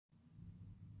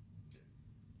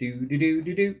Do do do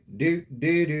do do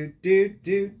do do do do do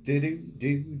do do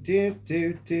do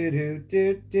do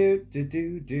do do do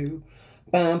do do.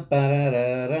 Bum ba da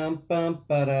da dum bum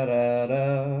ba da da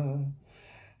da.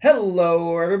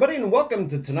 Hello, everybody, and welcome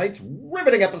to tonight's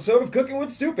riveting episode of Cooking with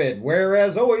Stupid, where,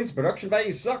 as always, production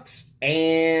value sucks,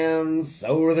 and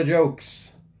so are the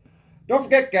jokes. Don't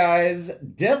forget, guys,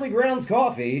 Deadly Grounds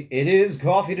Coffee. It is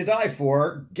coffee to die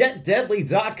for.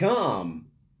 GetDeadly.com.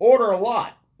 Order a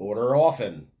lot. Order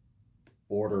often.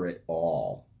 Order it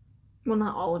all. Well,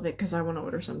 not all of it, because I want to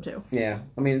order some too. Yeah,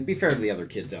 I mean, be fair to the other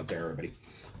kids out there, everybody.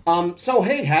 So,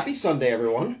 hey, happy Sunday,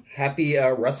 everyone. Happy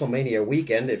WrestleMania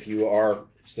weekend if you are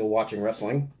still watching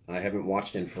wrestling. I haven't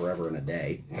watched in forever and a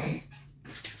day.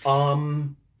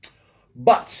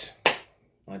 But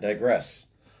I digress.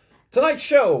 Tonight's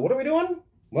show, what are we doing?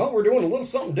 Well, we're doing a little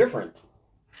something different.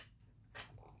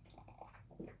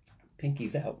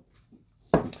 Pinky's out.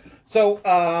 So,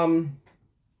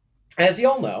 as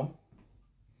y'all know,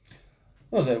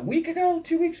 what was it, a week ago?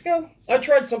 2 weeks ago? I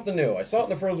tried something new. I saw it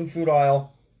in the frozen food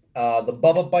aisle. The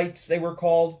Bubba Bites, they were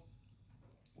called.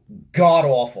 God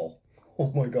awful.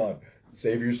 Oh my god.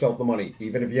 Save yourself the money.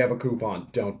 Even if you have a coupon,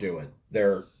 don't do it.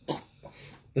 The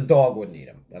dog wouldn't eat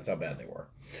them. That's how bad they were.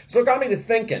 So it got me to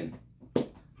thinking,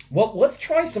 well, let's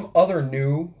try some other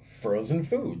new frozen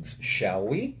foods, shall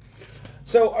we?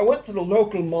 So I went to the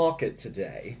local market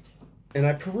today, and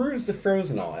I perused the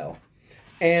frozen aisle,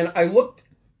 and I looked,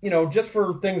 just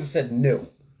for things that said new.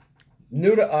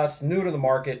 New to us, new to the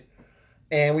market,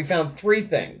 and we found three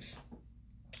things.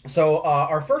 So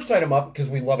our first item up, because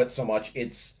we love it so much,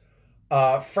 it's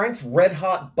Frank's Red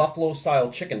Hot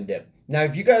Buffalo-style chicken dip. Now,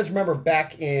 if you guys remember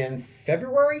back in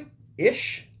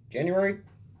February-ish? January?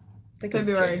 I think it was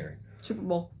January. Super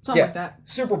Bowl. Something like that.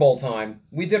 Super Bowl time.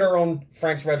 We did our own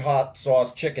Frank's Red Hot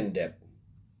sauce chicken dip.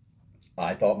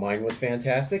 I thought mine was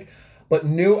fantastic. But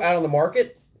new out on the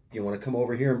market, you want to come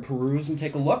over here and peruse and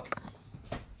take a look?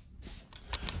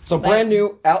 So brand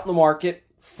new, out in the market,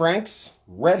 Frank's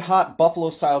Red Hot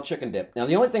Buffalo-style chicken dip. Now,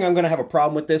 the only thing I'm going to have a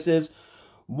problem with this is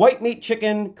white meat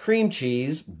chicken, cream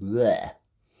cheese, bleh.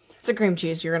 It's a cream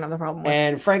cheese you're going to have the problem with.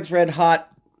 And Frank's Red Hot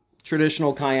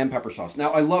traditional cayenne pepper sauce.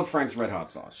 Now, I love Frank's Red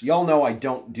Hot sauce. Y'all know I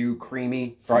don't do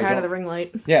creamy. Say hi to the ring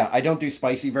light. Yeah, I don't do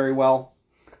spicy very well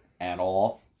at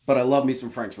all. But I love me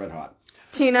some Frank's Red Hot.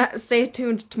 Tina, stay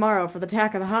tuned tomorrow for the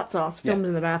Attack of the Hot Sauce filmed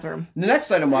in the bathroom. The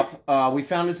next item up, we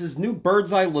found is this new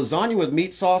Bird's Eye lasagna with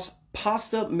meat sauce,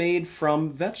 pasta made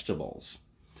from vegetables.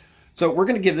 So we're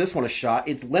going to give this one a shot.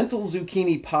 It's lentil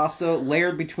zucchini pasta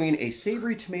layered between a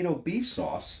savory tomato beef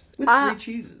sauce with 3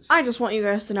 cheeses. I just want you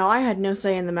guys to know I had no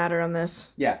say in the matter on this.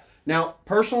 Yeah. Now,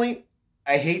 personally,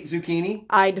 I hate zucchini.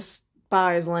 I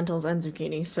despise lentils and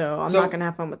zucchini, so I'm not going to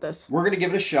have fun with this. We're going to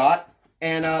give it a shot.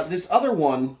 And this other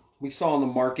one we saw on the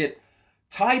market,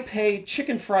 Taipei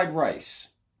chicken fried rice.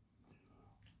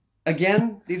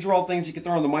 Again, these are all things you can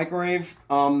throw in the microwave.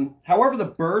 However, the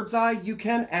Bird's Eye, you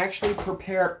can actually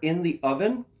prepare in the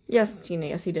oven. Yes, Tina,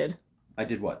 yes, he did. I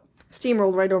did what?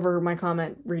 Steamrolled right over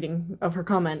my reading of her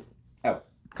comment. Oh.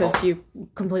 Because you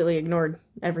completely ignored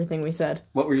everything we said.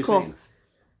 What were you saying?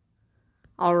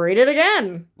 I'll read it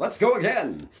again. Let's go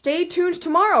again. Stay tuned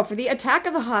tomorrow for the Attack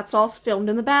of the Hot Sauce filmed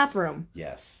in the bathroom.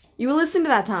 Yes. You listened to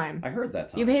that time. I heard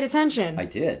that time. You paid attention. I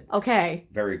did. Okay.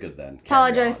 Very good then.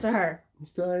 Apologize to her. I'm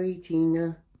sorry,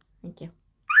 Tina. Thank you.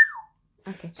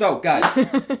 Okay. So, guys,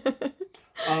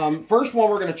 first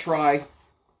one we're going to try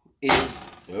is...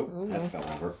 Oh, that fell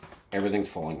over. Everything's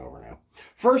falling over now.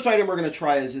 First item we're going to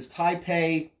try is this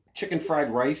Taipei chicken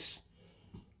fried rice.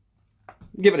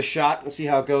 Give it a shot. We'll see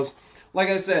how it goes. Like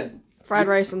I said... Fried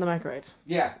rice in the microwave.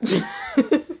 Yeah.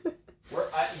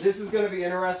 This is going to be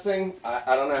interesting.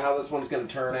 I don't know how this one's going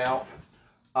to turn out.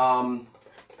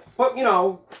 But,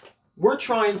 we're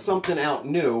trying something out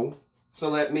new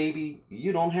so that maybe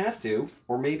you don't have to,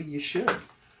 or maybe you should.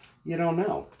 You don't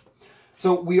know.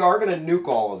 So we are going to nuke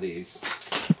all of these.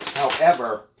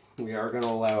 However, we are going to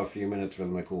allow a few minutes for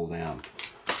them to cool down.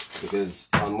 Because,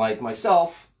 unlike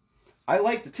myself, I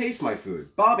like to taste my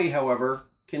food. Bobby, however,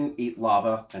 can eat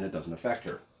lava and it doesn't affect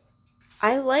her.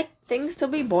 I like things to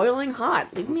be boiling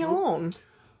hot. Leave me alone.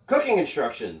 Cooking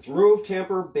instructions. Remove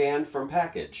tamper banned from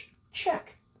package.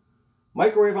 Check.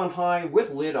 Microwave on high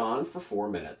with lid on for 4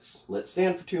 minutes. Let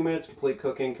stand for 2 minutes. Complete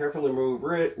cooking. Carefully remove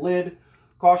lid.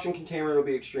 Caution, container will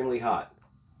be extremely hot.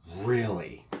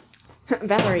 Really?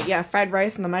 Valerie, yeah, fried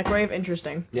rice in the microwave.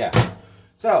 Interesting. Yeah.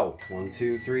 So, 1,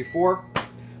 2, 3, 4.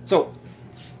 So,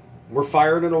 we're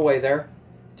firing away there.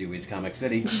 Dewey's Comic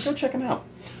City. Go check them out.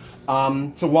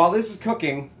 So while this is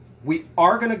cooking, we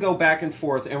are going to go back and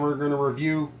forth and we're going to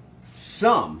review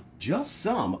some just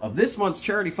some of this month's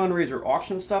charity fundraiser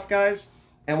auction stuff, guys,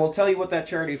 and we'll tell you what that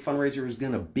charity fundraiser is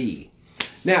going to be.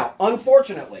 Now,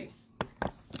 unfortunately,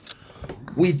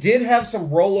 we did have some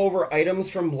rollover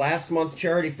items from last month's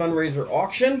charity fundraiser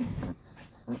auction.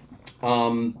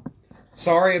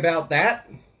 Sorry about that,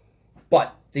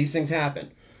 but these things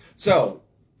happen. So,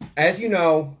 as you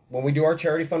know, when we do our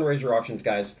charity fundraiser auctions,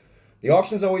 guys, the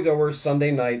auction's always over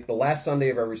Sunday night, the last Sunday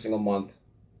of every single month,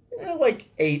 like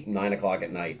 8, 9 o'clock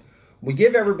at night. We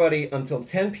give everybody until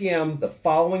 10 p.m. the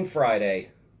following Friday,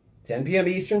 10 p.m.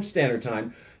 Eastern Standard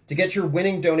Time, to get your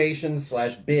winning donations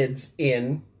 / bids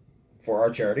in for our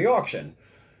charity auction.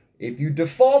 If you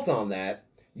default on that,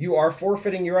 you are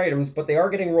forfeiting your items, but they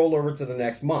are getting rolled over to the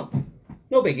next month.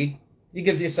 No biggie. It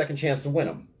gives you a second chance to win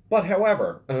them. But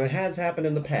however, and it has happened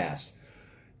in the past,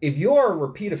 if you're a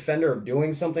repeat offender of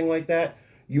doing something like that,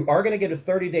 you are going to get a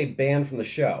 30-day ban from the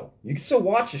show. You can still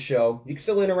watch the show, you can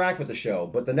still interact with the show,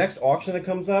 but the next auction that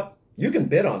comes up, you can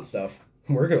bid on stuff.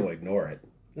 We're going to ignore it.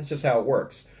 That's just how it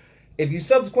works. If you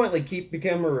subsequently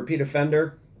become a repeat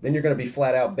offender, then you're going to be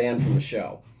flat out banned from the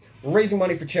show. We're raising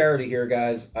money for charity here,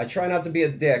 guys. I try not to be a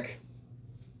dick.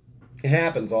 It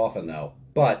happens often, though,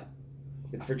 but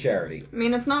it's for charity. I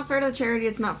mean, it's not fair to the charity,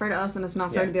 it's not fair to us, and it's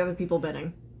not fair to the other people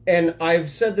bidding. And I've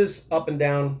said this up and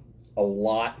down a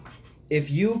lot. If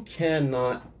you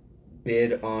cannot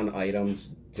bid on items,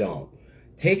 don't.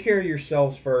 Take care of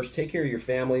yourselves first. Take care of your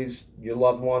families, your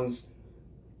loved ones.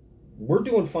 We're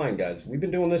doing fine, guys. We've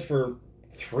been doing this for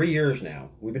 3 years now.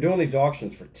 We've been doing these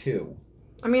auctions for 2.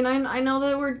 I mean, I know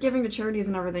that we're giving to charities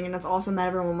and everything, and it's awesome that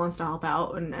everyone wants to help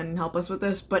out and help us with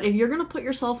this, but if you're going to put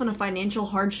yourself in a financial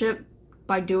hardship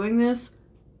by doing this,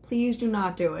 please do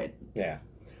not do it. Yeah.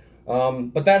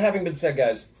 But that having been said,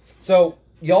 guys, so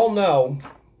y'all know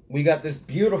we got this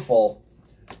beautiful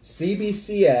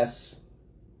CBCS.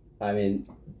 I mean,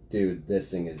 dude, this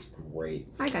thing is great.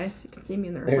 Hi, guys. You can see me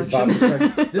in the There's reflection.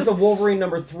 Bobby. This is a Wolverine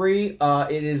number 3.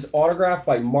 It is autographed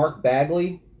by Mark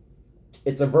Bagley.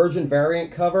 It's a Virgin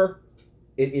variant cover.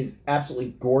 It is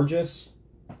absolutely gorgeous.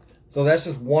 So that's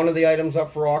just one of the items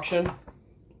up for auction.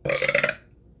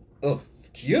 Oh,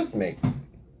 excuse me.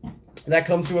 That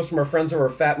comes to us from our friends over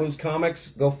at Fat Moose Comics.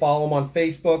 Go follow them on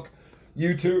Facebook,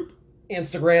 YouTube,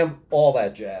 Instagram, all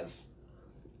that jazz.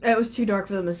 It was too dark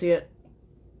for them to see it.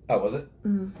 Oh, was it?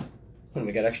 Mm-hmm. And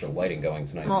we got extra lighting going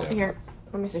tonight, Well, too. here.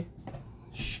 Let me see.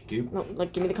 Scoop. No,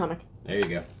 like, give me the comic. There you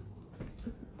go.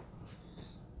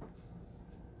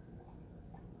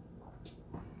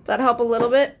 Does that help a little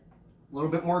bit? A little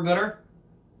bit more gooder.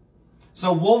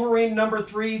 So Wolverine number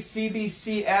 3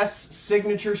 CBCS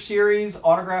Signature Series,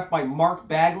 autographed by Mark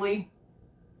Bagley.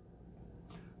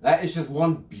 That is just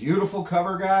one beautiful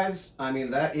cover, guys. I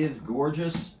mean, that is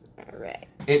gorgeous. All right.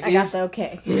 I got the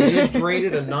okay. It is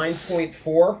rated a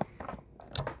 9.4.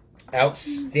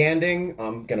 Outstanding.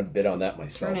 I'm going to bid on that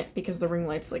myself. Turn it because the ring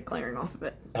light's like glaring off of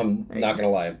it. I'm not going to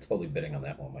lie. I'm totally bidding on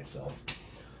that one myself.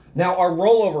 Now, our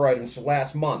rollover items for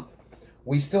last month.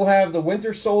 We still have the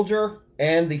Winter Soldier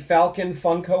and the Falcon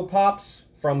Funko Pops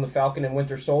from the Falcon and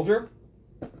Winter Soldier.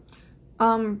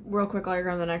 Real quick while you're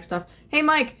on the next stuff. Hey,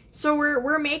 Mike, so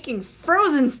we're making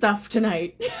Frozen stuff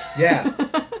tonight. Yeah.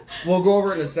 We'll go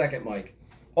over it in a second, Mike.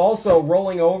 Also,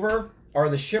 rolling over are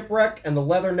the Shipwreck and the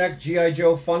Leatherneck G.I.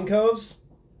 Joe Funkos.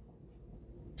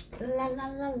 La la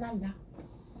la la la.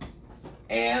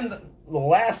 And the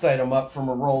last item up from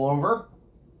a rollover.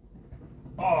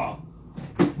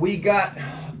 We got,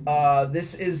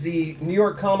 this is the New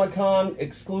York Comic Con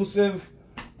exclusive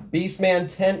Beastman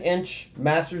 10-inch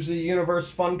Masters of the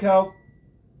Universe Funko.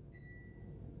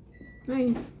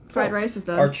 Hey, fried rice is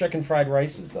done. Our chicken fried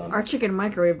rice is done. Our chicken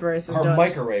microwave rice is Our done.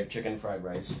 microwave chicken fried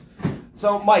rice.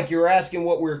 So, Mike, you were asking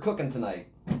what we were cooking tonight.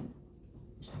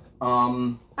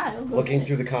 Looking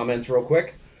through the comments real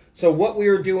quick. So what we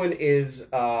were doing is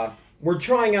we're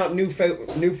trying out new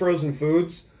frozen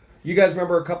foods. You guys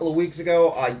remember a couple of weeks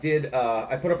ago I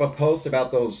put up a post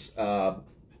about those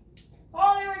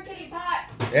Holy Red Kitty's hot!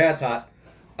 yeah, it's hot.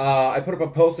 I put up a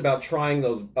post about trying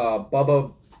those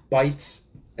Bubba Bites,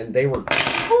 and they were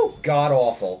god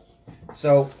awful.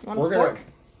 So Want we're a gonna. fork?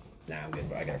 Nah, I'm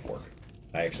good. I got a fork.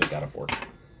 I actually got a fork.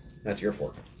 That's your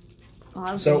fork. Well,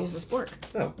 I was So- gonna use the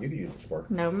spork. No, you can use this fork.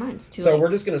 No, mind. It's too So late.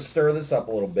 we're just gonna stir this up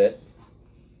a little bit,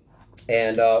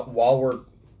 and while we're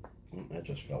that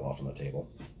just fell off on the table.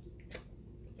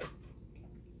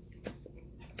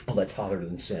 Oh, that's hotter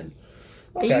than sin.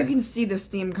 Okay. You can see the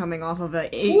steam coming off of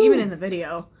it, even in the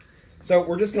video. So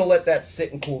we're just gonna let that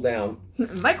sit and cool down,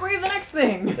 Microwave the next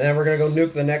thing! and then we're gonna go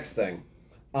nuke the next thing.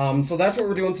 So that's what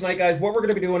we're doing tonight, guys. What we're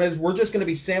gonna be doing is we're just gonna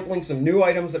be sampling some new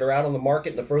items that are out on the market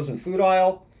in the frozen food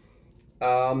aisle.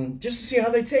 just to see how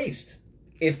they taste.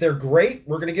 If they're great,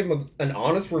 we're going to give them an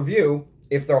honest review.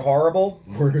 If they're horrible,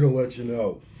 we're going to let you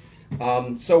know.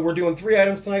 So we're doing 3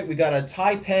 items tonight. We got a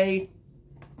Taipei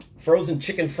frozen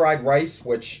chicken fried rice,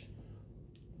 which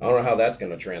I don't know how that's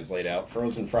going to translate out.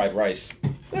 Frozen fried rice.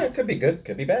 Yeah, it could be good,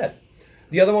 could be bad.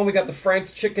 The other one, we got the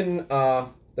Frank's chicken,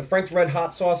 the Frank's Red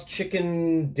Hot Sauce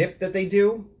chicken dip that they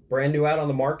do. Brand new out on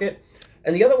the market.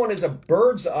 And the other one is a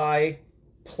Bird's Eye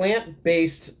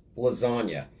plant-based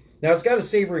lasagna. Now, it's got a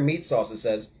savory meat sauce, it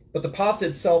says, but the pasta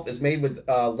itself is made with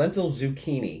lentil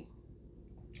zucchini.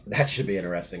 That should be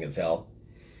interesting as hell.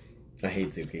 I hate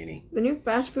zucchini. The new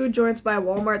fast food joints by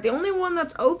Walmart, the only one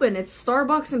that's open, it's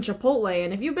Starbucks and Chipotle,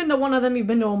 and if you've been to one of them, you've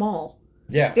been to them all.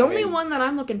 Yeah. The only one that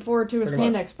I'm looking forward to is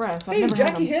Panda Express. I've hey, never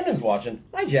Jackie had them. Hannon's watching.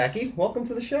 Hi, Jackie. Welcome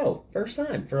to the show. First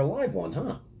time for a live one,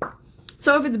 huh?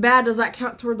 So if it's bad, does that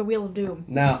count toward the Wheel of Doom?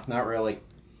 No, not really.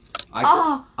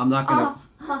 I'm not going to...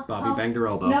 Bobby banged her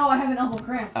elbow. No, I have an elbow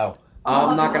cramp. Oh.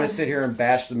 I'm not going to sit here and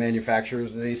bash the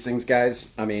manufacturers of these things,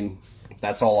 guys. I mean,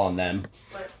 that's all on them.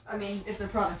 But, I mean, if their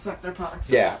products suck, their products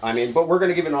suck. Yeah, I mean, but we're going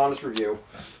to give an honest review.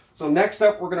 So next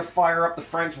up, we're going to fire up the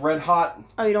Frank's Red Hot.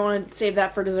 Oh, you don't want to save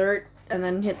that for dessert and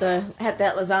then hit that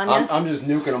lasagna? I'm just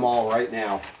nuking them all right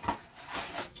now.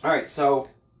 All right, so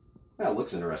that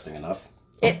looks interesting enough.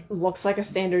 It looks like a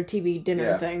standard TV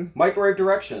dinner thing. Microwave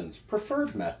directions.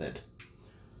 Preferred method.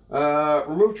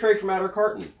 Remove tray from outer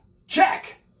carton.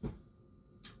 Check!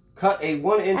 Cut a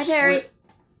 1-inch slit.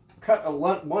 Cut a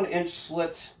 1-inch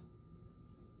slit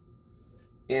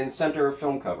in center of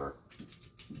film cover.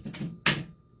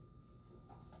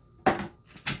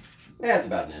 Yeah, it's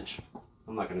about 1 inch.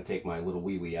 I'm not going to take my little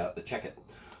wee-wee out to check it.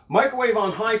 Microwave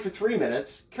on high for 3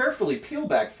 minutes. Carefully peel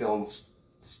back films.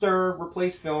 Stir,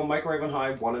 replace film, microwave on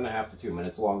high 1.5 to 2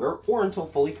 minutes longer, or until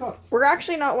fully cooked. We're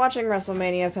actually not watching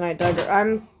WrestleMania tonight, Doug.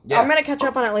 I'm gonna catch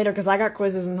up on it later because I got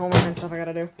quizzes and homework and stuff I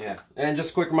gotta do. Yeah, and just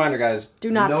a quick reminder, guys.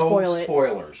 Do not spoil it. No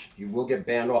spoilers. You will get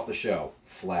banned off the show,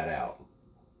 flat out.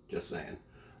 Just saying.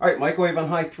 All right, microwave on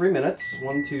high 3 minutes.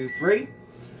 1, 2, 3.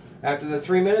 After the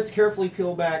 3 minutes, carefully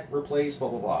peel back, replace, blah,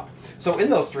 blah, blah. So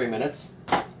in those 3 minutes,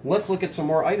 let's look at some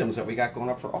more items that we got going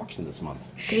up for auction this month.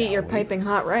 You could eat your piping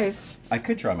hot rice. I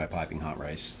could try my piping hot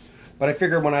rice. But I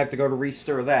figured when I have to go to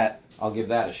re-stir that, I'll give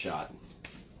that a shot.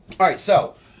 All right,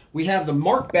 so we have the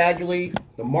Mark Bagley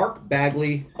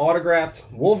autographed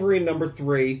Wolverine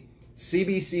 #3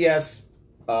 CBCS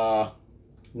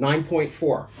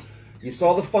 9.4. You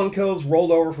saw the Funkos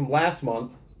rolled over from last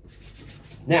month.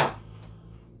 Now,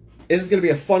 this is going to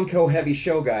be a Funko heavy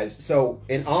show, guys. So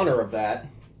in honor of that,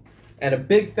 and a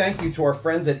big thank you to our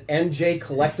friends at NJ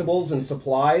Collectibles and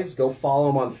Supplies. Go follow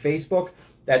them on Facebook.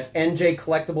 That's NJ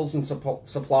Collectibles and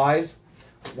Supplies.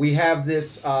 We have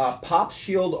this Pop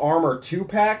Shield Armor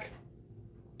 2-pack.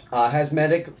 Has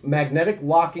magnetic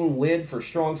locking lid for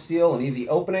strong seal and easy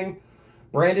opening.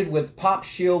 Branded with Pop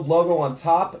Shield logo on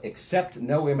top, except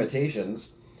no imitations.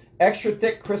 Extra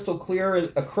thick crystal clear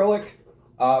acrylic.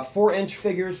 4-inch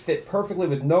figures fit perfectly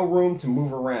with no room to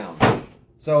move around.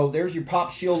 So there's your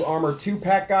Pop Shield Armor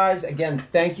 2-pack, guys. Again,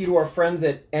 thank you to our friends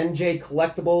at NJ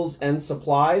Collectibles and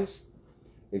Supplies.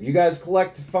 If you guys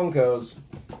collect Funkos,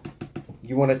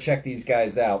 you want to check these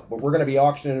guys out. But we're going to be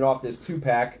auctioning off this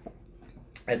 2-pack.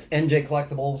 It's NJ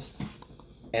Collectibles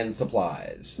and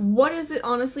Supplies. What is it,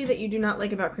 honestly, that you do not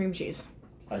like about cream cheese?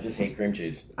 I just hate cream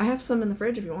cheese. I have some in the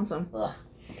fridge if you want some. Ugh.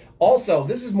 Also,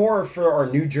 this is more for our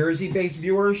New Jersey-based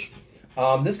viewers.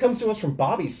 This comes to us from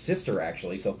Bobby's sister,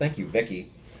 actually, so thank you,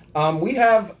 Vicky. We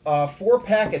have a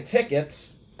 4-pack of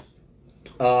tickets.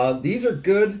 These are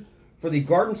good for the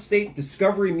Garden State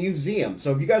Discovery Museum.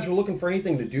 So if you guys are looking for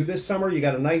anything to do this summer, you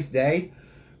got a nice day.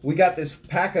 We got this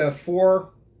pack of 4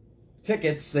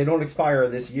 tickets. They don't expire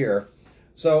this year.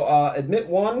 So admit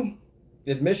 1,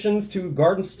 admissions to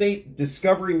Garden State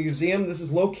Discovery Museum. This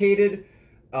is located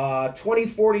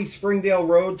 2040 Springdale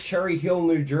Road, Cherry Hill,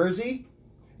 New Jersey.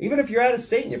 Even if you're out of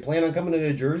state and you plan on coming to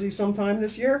New Jersey sometime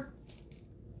this year,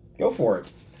 go for it.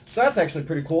 So that's actually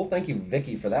pretty cool. Thank you,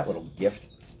 Vicky, for that little gift.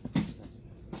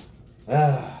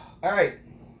 All right,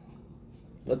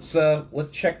 let's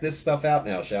check this stuff out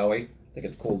now, shall we? I think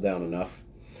it's cooled down enough.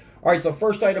 All right, so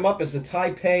first item up is the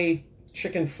Taipei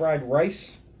chicken fried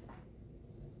rice.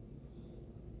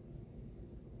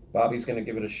 Bobby's going to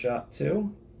give it a shot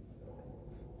too.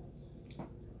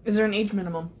 Is there an age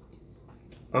minimum?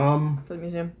 For the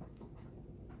museum.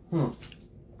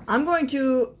 I'm going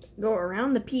to go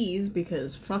around the peas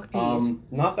because fuck peas.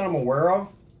 Not that I'm aware of,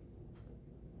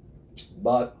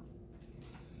 but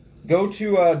go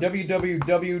to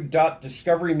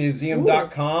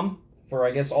www.discoverymuseum.com for,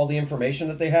 I guess, all the information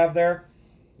that they have there.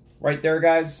 Right there,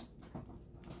 guys.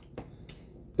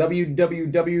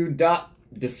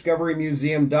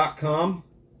 www.discoverymuseum.com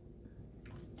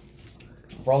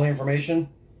for all the information.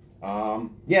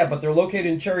 Yeah, but they're located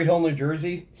in Cherry Hill, New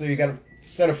Jersey, so you got a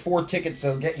set of 4 tickets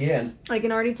that'll get you in. I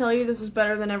can already tell you this is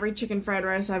better than every chicken fried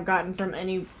rice I've gotten from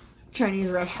any Chinese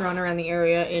restaurant around the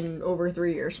area in over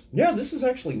 3 years. Yeah, this is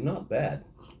actually not bad.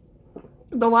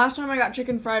 The last time I got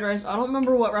chicken fried rice, I don't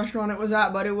remember what restaurant it was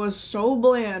at, but it was so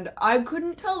bland. I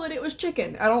couldn't tell that it was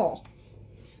chicken at all.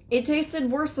 It tasted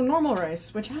worse than normal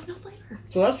rice, which has no flavor.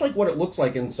 So that's like what it looks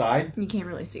like inside. You can't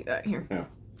really see that here. Yeah.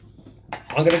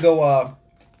 I'm gonna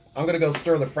go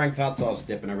stir the Frank's hot sauce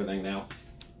dip and everything now.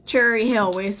 Cherry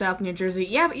Hill, way south New Jersey.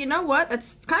 Yeah, but you know what?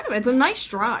 It's a nice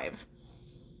drive.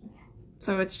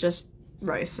 So it's just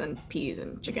rice and peas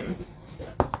and chicken.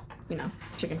 You know,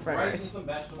 chicken fried rice. And some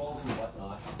vegetables and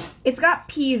whatnot. It's got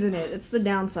peas in it. It's the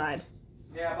downside.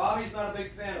 Yeah, Bobby's not a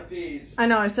big fan of peas. I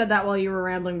know, I said that while you were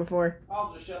rambling before.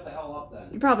 I'll just shut the hell up then.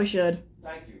 You probably should.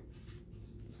 Thank you.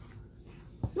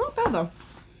 Not bad, though.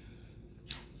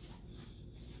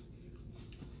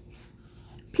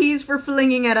 Peas for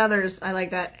flinging at others. I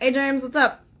like that. Hey, James, what's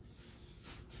up?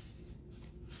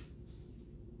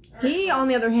 He, on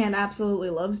the other hand, absolutely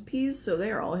loves peas, so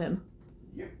they are all him.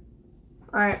 Yep.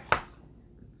 Alright.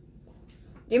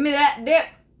 Give me that dip.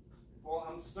 Well,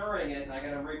 I'm stirring it and I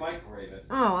gotta re-microwave it.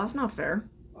 Oh, that's not fair.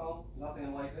 Well, nothing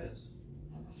in life is.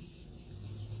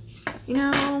 You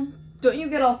know, don't you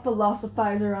get all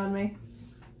philosophizer on me.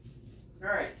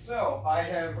 Alright, so I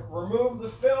have removed the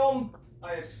film,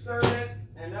 I have stirred it,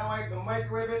 and now I have to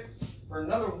microwave it for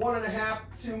another 1.5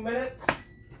 to 2 minutes.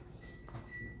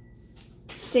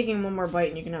 Taking one more bite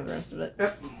and you can have the rest of it.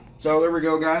 Yep. So there we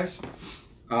go, guys.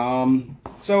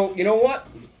 So you know what?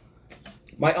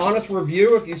 My honest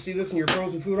review, if you see this in your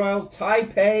frozen food aisles,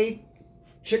 Taipei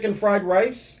chicken fried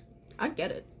rice. I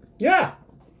get it. Yeah.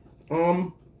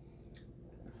 It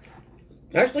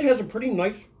actually has a pretty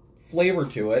nice flavor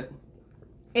to it.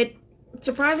 It,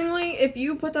 surprisingly, if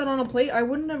you put that on a plate, I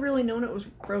wouldn't have really known it was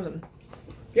frozen.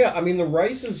 Yeah, I mean, the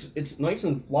rice it's nice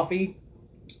and fluffy.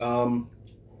 How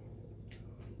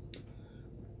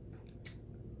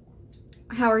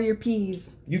are your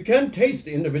peas? You can taste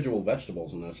the individual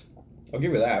vegetables in this. I'll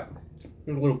give you that.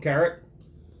 There's a little carrot.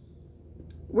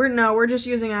 We're just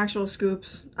using actual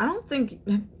scoops. I don't think,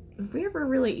 have we ever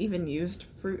really even used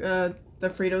the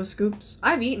Frito scoops?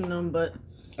 I've eaten them, but...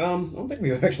 I don't think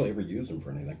we've actually ever used them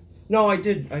for anything. No, I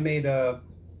did. I made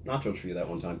nachos for you that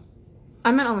one time.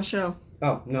 I meant on the show.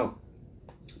 Oh, no.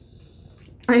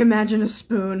 I imagine a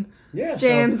spoon. Yeah,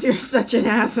 James, you're such an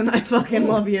ass and I fucking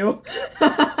love you.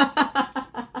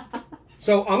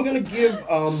 So I'm gonna give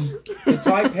the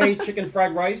Taipei chicken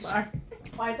fried rice.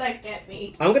 Why that get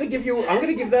me? I'm gonna give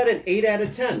that an 8 out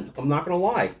of 10. I'm not gonna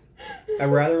lie. I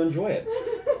rather enjoy it.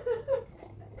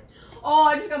 Oh,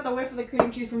 I just got the whiff of the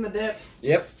cream cheese from the dip.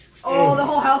 Yep. Oh, the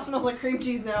whole house smells like cream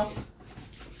cheese now.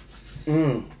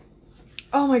 Mmm.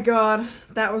 Oh my god,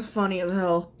 that was funny as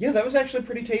hell. Yeah, that was actually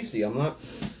pretty tasty. I'm gonna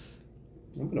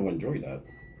enjoy that.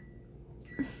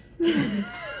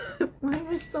 Why am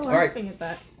I so right. laughing at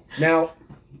that? Now,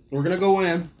 we're gonna go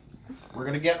in. We're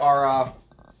gonna get our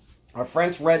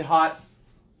Frank's Red Hot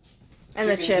And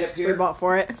the chicken chips dip we here. bought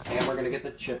for it. And we're gonna get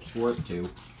the chips for it too.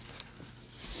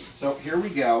 So here we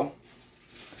go.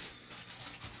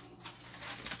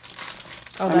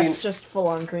 Oh, that's just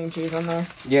full-on cream cheese on there.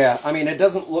 Yeah, I mean, it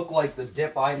doesn't look like the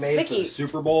dip I made for Vicky. the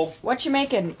Super Bowl. What you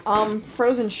making?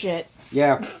 Frozen shit.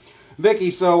 Yeah. Vicky,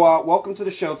 so welcome to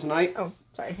the show tonight. Oh,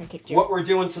 sorry, I kicked you. What we're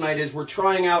doing tonight is we're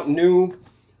trying out new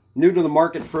to the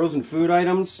market frozen food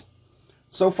items.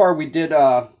 So far we did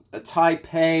a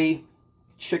Taipei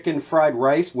chicken fried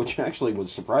rice, which actually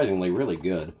was surprisingly really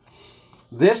good.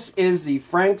 This is the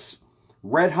Frank's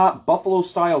Red Hot Buffalo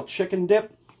Style Chicken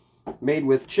Dip, made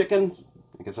with chicken.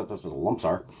 I guess that's what the lumps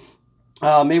are.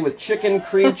 Made with chicken,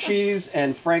 cream cheese,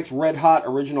 and Frank's Red Hot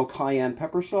Original Cayenne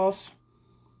Pepper Sauce.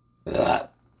 Ugh.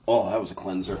 Oh, that was a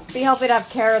cleanser. Be healthy to have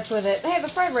carrots with it. Hey, the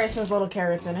fried rice has little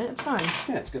carrots in it. It's fine.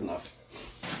 Yeah, it's good enough.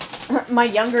 My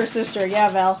younger sister, yeah,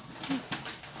 Val.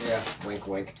 Yeah, wink,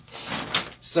 wink.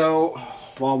 So,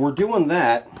 while we're doing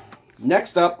that,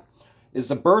 next up is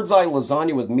the Bird's Eye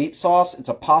Lasagna with meat sauce. It's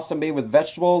a pasta made with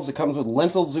vegetables. It comes with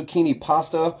lentil zucchini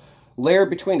pasta, layered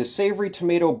between a savory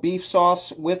tomato beef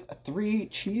sauce with 3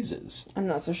 cheeses. I'm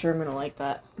not so sure I'm gonna like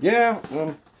that. Yeah,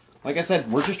 like I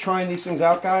said, we're just trying these things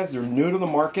out, guys. They're new to the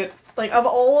market. Like, of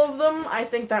all of them, I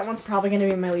think that one's probably gonna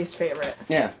be my least favorite.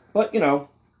 Yeah, but, you know,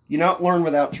 you not learn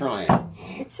without trying.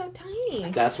 It's so tiny.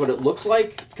 That's what it looks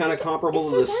like. It's kind of comparable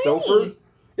It's to the so tiny. Stouffer.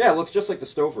 Yeah, it looks just like the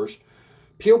Stouffer's.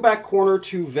 Peel back corner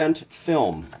to vent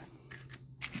film.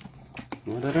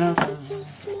 This is so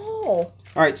small.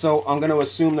 All right, so I'm going to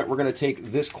assume that we're going to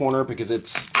take this corner because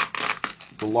it's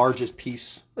the largest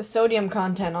piece. The sodium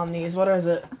content on these, what is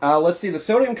it? Let's see, the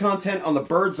sodium content on the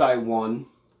Bird's Eye one,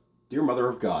 dear mother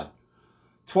of God,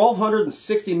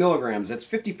 1,260 milligrams. That's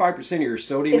 55% of your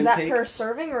sodium Is that intake. per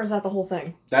serving or is that the whole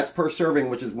thing? That's per serving,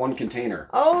 which is 1 container.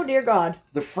 Oh, dear God.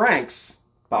 The Franks,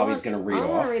 Bobby's going to read I off.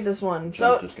 want to read this one. So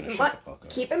So, I'm just gonna shut the fuck up.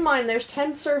 keep in mind, there's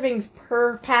 10 servings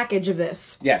per package of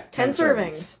this. Yeah, 10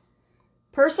 servings.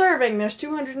 Per serving, there's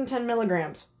 210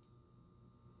 milligrams.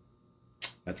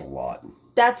 That's a lot.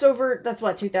 That's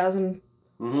what, 2,000?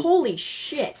 Holy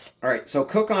shit. All right, so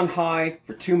cook on high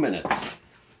for 2 minutes.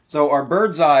 So our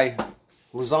Bird's Eye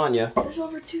lasagna, There's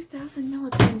over 2,000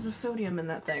 milligrams of sodium in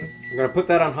that thing. we're going to put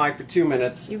that on high for 2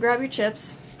 minutes. You grab your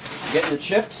chips. Getting the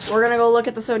chips. We're gonna go look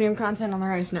at the sodium content on the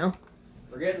rice now.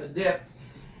 We're getting the dip.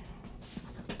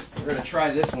 We're going to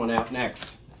try this one out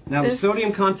next. Now, the This-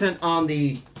 sodium content on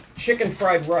the chicken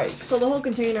fried rice. So the whole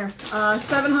container,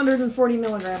 740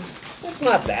 milligrams. It's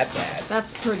not that bad.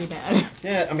 That's pretty bad.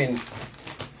 Yeah, I mean,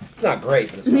 it's not great,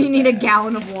 but it's not You need a bad.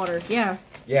 gallon of water. Yeah.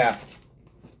 Yeah.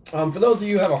 For those of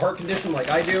you who have a heart condition like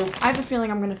I do, I have a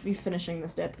feeling I'm gonna be finishing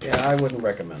this dip. yeah, I wouldn't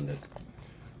recommend it.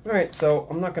 All right, so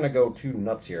I'm not going to go too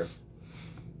nuts here.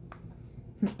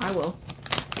 I will.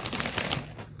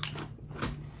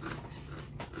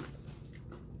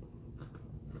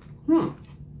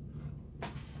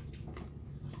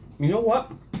 You know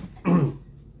what?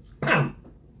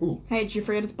 Ooh, Hey, did you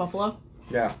forget it's buffalo?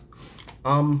 yeah.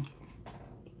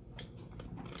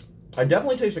 I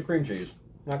definitely taste the cream cheese.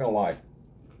 Not gonna lie.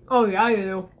 Oh yeah, you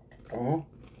do. Uh-huh.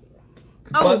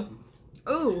 Oh.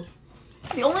 Ooh.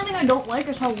 The only thing I don't like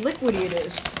is how liquidy it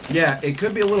is. But yeah, it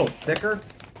could be a little thicker.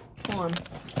 Hold on.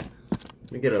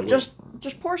 Let me get a Just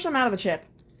pour some out of the chip.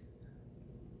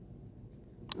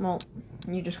 Well,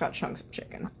 you just got chunks of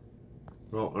chicken.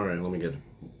 Oh, all right. Let me get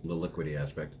the liquidy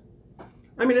aspect.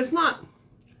 I mean, it's not.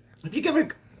 If you give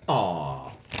it,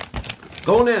 aw,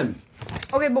 going in.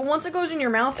 Okay, but once it goes in your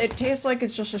mouth, it tastes like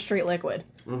it's just a straight liquid.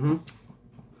 Mm-hmm.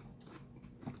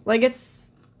 Like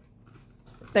it's.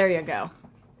 There you go.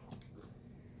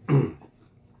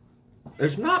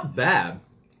 It's not bad.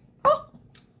 Oh.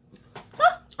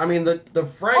 I mean, the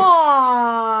Franks,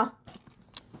 Aww.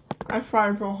 I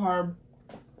tried so hard.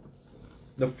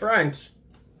 the Franks.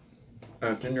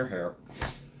 It's in your hair.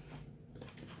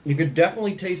 You could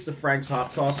definitely taste the Frank's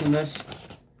hot sauce in this.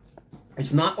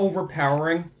 It's not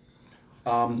overpowering.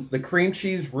 The cream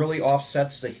cheese really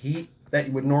offsets the heat that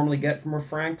you would normally get from a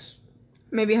Frank's.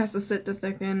 Maybe it has to sit to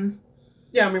thicken.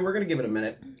 Yeah, I mean, we're going to give it a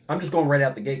minute. I'm just going right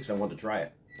out the gate because I want to try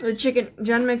it. The chicken,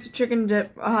 Jen makes a chicken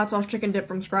dip, a hot sauce chicken dip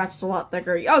from scratch. It's a lot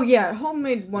thicker. Oh yeah,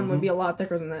 homemade one would be a lot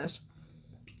thicker than this.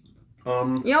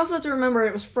 You also have to remember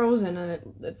it was frozen and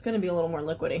it's going to be a little more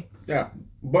liquidy. Yeah,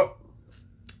 but...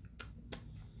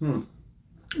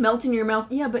 Melt in your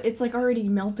mouth. Yeah, but it's like already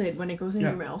melted when it goes in Yeah.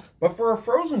 your mouth. But for a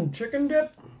frozen chicken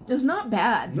dip, It's not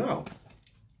bad. no.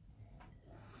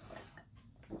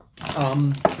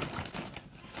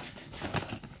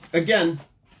 Again,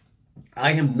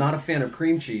 I am not a fan of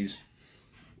cream cheese,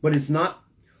 but it's not.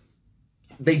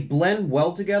 They blend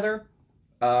well together.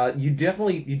 You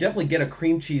definitely get a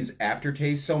cream cheese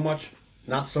aftertaste.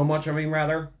 Not so much. I mean,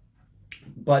 rather,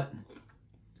 but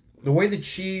the way the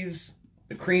cheese,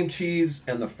 the cream cheese,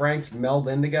 and the Franks meld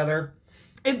in together.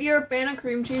 If you're a fan of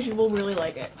cream cheese, you will really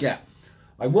like it. Yeah,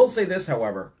 I will say this,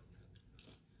 however.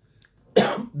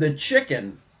 The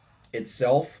chicken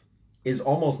itself is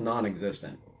almost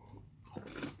non-existent.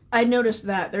 I noticed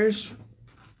that. There's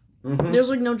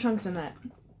like no chunks in that.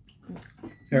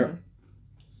 Here,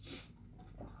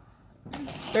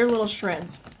 They're little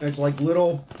shreds. it's like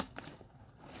little.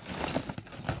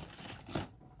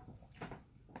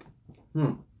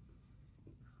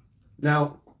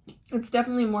 Now, It's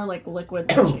definitely more like liquid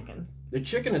than chicken. the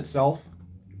chicken itself,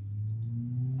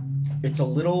 it's a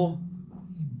little.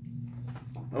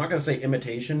 I'm not gonna say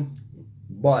imitation,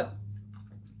 but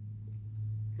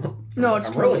No, it's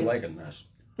I'm totally really liking this.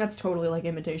 That's totally like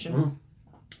imitation.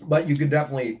 But you could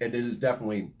definitely, it is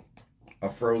definitely a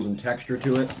frozen texture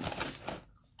to it.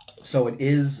 So it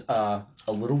is a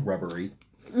little rubbery.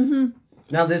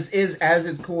 Now this is, as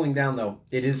it's cooling down though,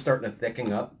 it is starting to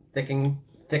thicken.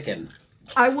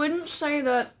 I wouldn't say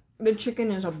that the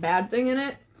chicken is a bad thing in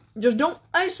it. Just don't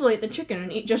isolate the chicken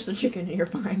and eat just the chicken and you're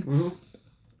fine.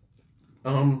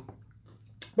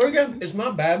 But again, it's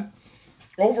not bad.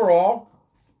 Overall,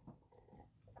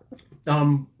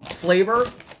 flavor,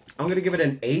 I'm gonna give it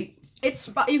an 8. It's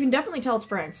you can definitely tell it's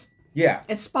Frank's. Yeah.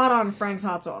 It's spot on Frank's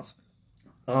hot sauce.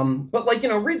 But like,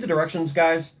 read the directions,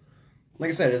 guys. Like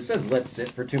I said, it says let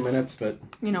sit for 2 minutes, but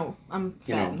You know, I'm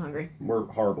fat and hungry. we're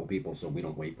horrible people, so we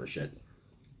don't wait for shit.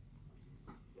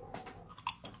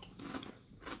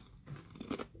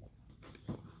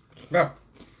 Yeah.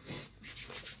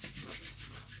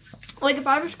 Like, if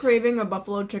I was craving a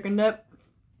buffalo chicken dip,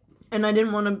 and I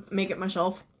didn't want to make it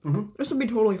myself, this would be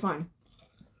totally fine.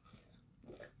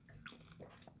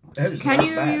 Can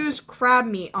you use crab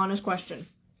meat? Honest question.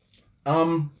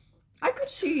 I could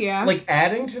see, yeah. Like,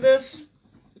 adding to this,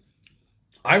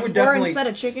 I would definitely... Or instead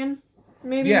of chicken,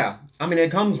 maybe? Yeah. I mean,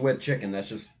 it comes with chicken. That's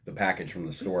just the package from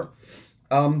the store.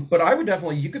 But I would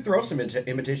definitely... You could throw some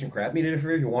imitation crab meat in if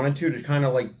you wanted to kind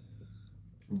of, like,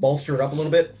 bolster it up a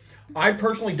little bit. I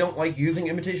personally don't like using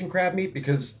imitation crab meat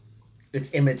because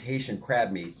it's imitation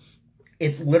crab meat.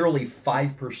 It's literally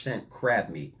 5% crab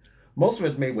meat. Most of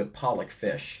it's made with pollock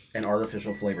fish and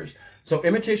artificial flavors. So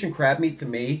imitation crab meat to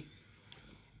me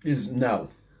is no.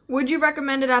 Would you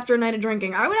recommend it after a night of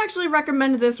drinking? I would actually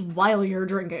recommend this while you're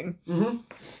drinking.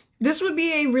 This would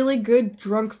be a really good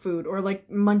drunk food or like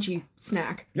munchy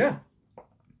snack. Yeah.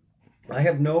 I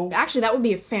have no... Actually, that would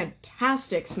be a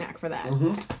fantastic snack for that.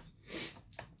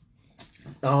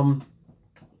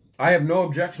 I have no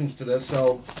objections to this,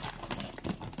 so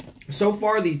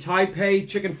far the Taipei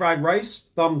chicken fried rice,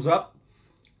 thumbs up.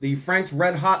 The Frank's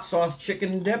Red Hot Sauce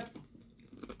chicken dip,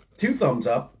 2 thumbs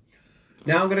up.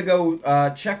 Now I'm going to go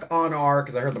check on our,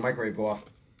 because I heard the microwave go off,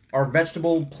 our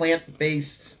vegetable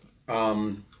plant-based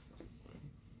lasagna.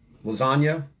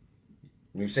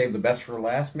 We saved the best for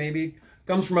last, maybe.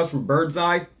 Comes from us from Bird's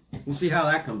Eye. We'll see how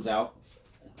that comes out.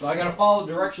 So I got to follow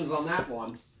the directions on that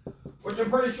one, which I'm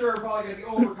pretty sure are probably going to be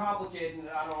overcomplicated and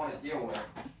I don't want to deal with.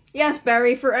 Yes,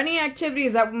 Barry, for any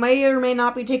activities that may or may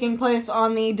not be taking place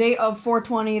on the date of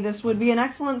 420, this would be an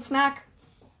excellent snack,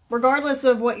 regardless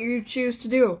of what you choose to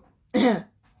do.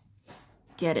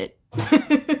 Get it.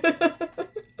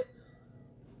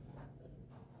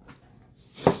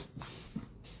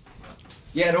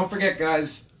 Yeah, don't forget,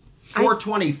 guys,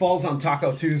 420 falls on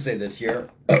Taco Tuesday this year.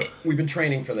 We've been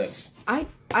training for this. I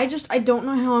don't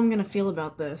know how I'm going to feel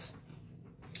about this.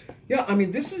 Yeah, I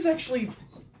mean, this is actually...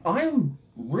 I am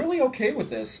really okay with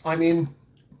this. I mean,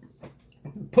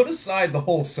 put aside the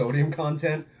whole sodium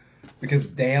content, because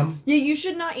damn... Yeah, you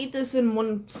should not eat this in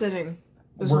one sitting.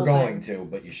 We're going to,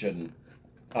 but you shouldn't.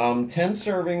 10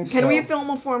 servings... Can we film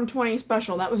a 420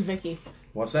 special? That was Vicky.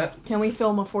 What's that? Can we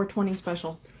film a 420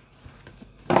 special?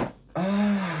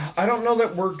 I don't know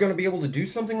that we're going to be able to do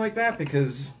something like that,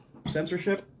 because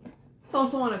censorship. It's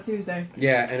also on a Tuesday.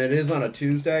 Yeah, and it is on a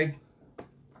Tuesday.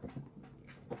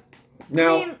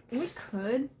 Now, I mean, we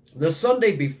could. The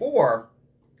Sunday before,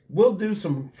 we'll do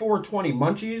some 420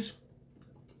 munchies.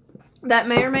 That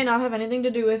may or may not have anything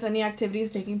to do with any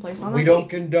activities taking place on the We don't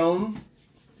condone,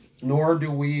 nor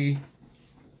do we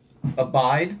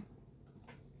abide.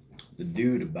 The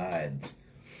dude abides.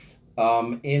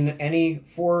 In any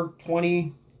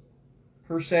 420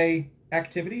 per se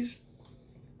activities.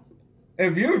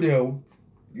 If you do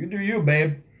you,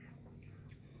 babe.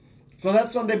 So that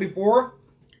Sunday before,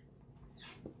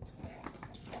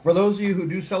 for those of you who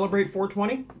do celebrate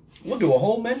 420, we'll do a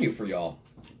whole menu for y'all.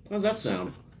 How does that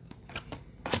sound?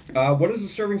 What is the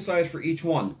serving size for each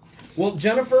one? Well,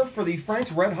 Jennifer, for the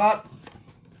Frank's Red Hot,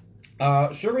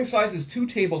 serving size is 2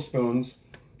 tablespoons,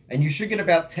 and you should get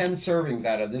about 10 servings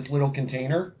out of this little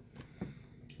container.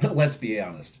 Let's be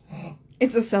honest.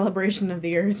 It's a celebration of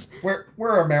the earth.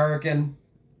 We're American.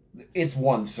 It's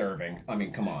 1 serving. I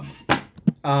mean, come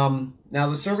on. Now,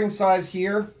 the serving size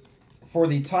here for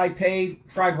the Taipei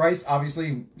fried rice,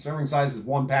 obviously, serving size is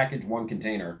 1 package, 1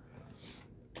 container.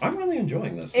 I'm really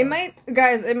enjoying this. It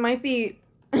might be,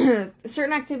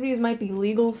 certain activities might be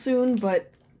legal soon,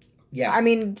 but, yeah. I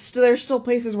mean, there's still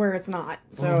places where it's not,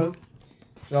 so.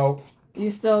 So.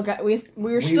 You still got,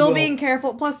 we're still being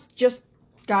careful, plus, just,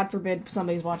 God forbid,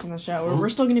 somebody's watching the show, we're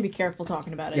still going to be careful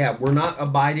talking about it. Yeah, we're not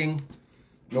abiding,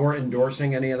 nor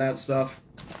endorsing any of that stuff.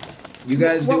 You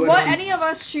guys do it. What any of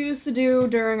us choose to do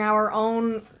during our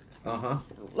own,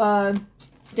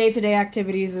 day-to-day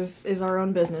activities is our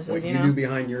own businesses, what you do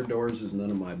behind your doors is none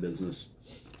of my business.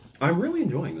 I'm really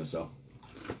enjoying this, though.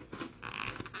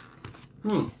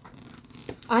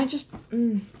 I just,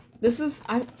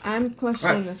 I'm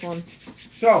questioning this one.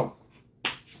 So.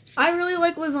 I really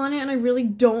like lasagna, and I really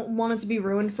don't want it to be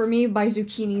ruined for me by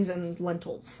zucchinis and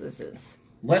lentils. This is.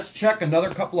 Let's check another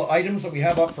couple of items that we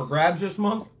have up for grabs this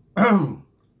month.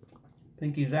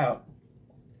 Pinky's out.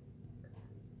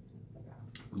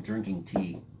 I'm drinking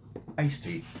tea. Iced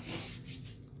tea.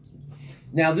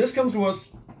 Now, this comes to us.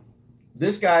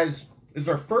 This, guys, is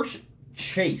our first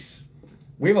chase.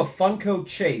 We have a Funko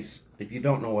Chase. If you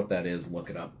don't know what that is, look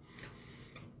it up.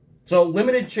 So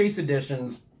limited chase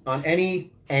editions on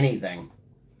anything.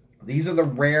 These are the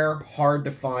rare, hard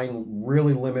to find,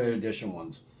 really limited edition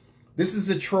ones. This is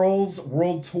a Trolls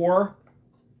World Tour.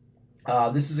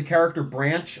 This is a character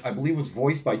Branch, I believe was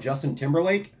voiced by Justin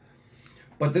Timberlake.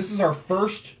 But this is our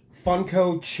first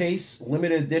Funko Chase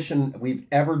limited edition we've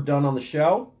ever done on the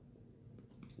show.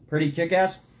 Pretty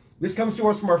kick-ass. This comes to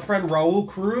us from our friend Raul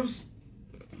Cruz.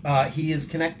 He is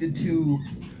connected to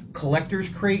Collector's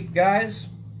Crate, guys.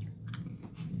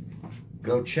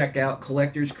 Go check out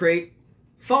Collector's Crate.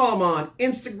 Follow him on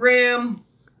Instagram,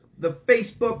 the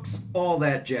Facebooks, all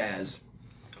that jazz.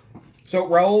 So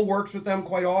Raul works with them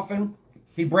quite often.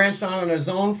 He branched on his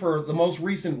own for the most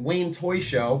recent Wayne Toy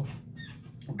Show.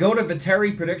 Go to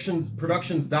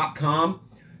VeteriProductions.com.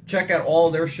 Check out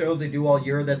all their shows they do all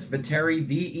year. That's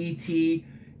Veteri,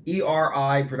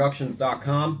 VETERI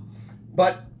Productions.com.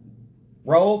 But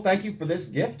Raul, thank you for this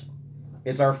gift.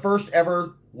 It's our first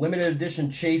ever limited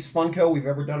edition Chase Funko we've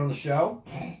ever done on the show.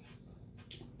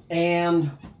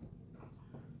 And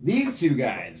these two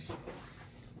guys.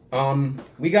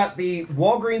 We got the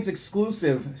Walgreens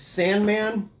exclusive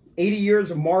Sandman, 80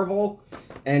 Years of Marvel,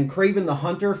 and Kraven the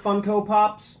Hunter Funko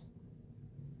Pops.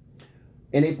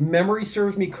 And if memory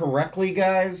serves me correctly,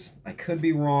 guys, I could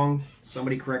be wrong.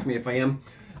 Somebody correct me if I am.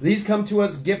 These come to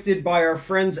us gifted by our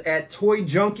friends at Toy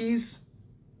Junkies.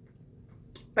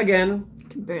 Again, I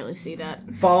can barely see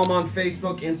that. Follow them on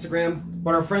Facebook, Instagram.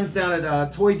 But our friends down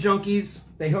at Toy Junkies,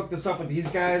 they hooked us up with these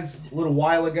guys a little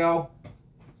while ago.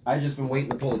 I've just been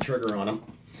waiting to pull the trigger on them.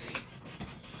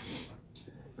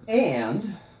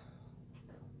 And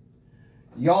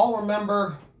y'all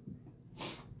remember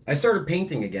I started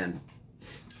painting again.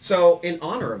 So in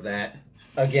honor of that,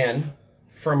 again,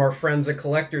 from our friends at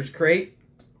Collector's Crate,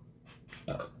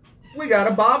 we got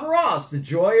a Bob Ross, the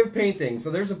joy of painting. So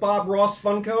there's a Bob Ross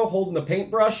Funko holding a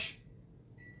paintbrush.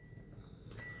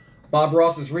 Bob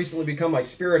Ross has recently become my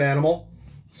spirit animal.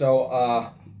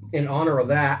 So in honor of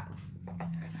that,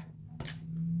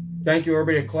 thank you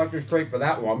everybody at Collector's Crate for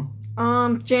that one.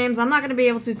 James, I'm not going to be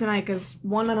able to tonight because,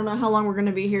 one, I don't know how long we're going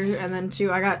to be here, and then,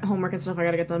 two, I got homework and stuff I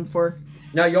got to get done before.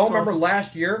 Now, y'all remember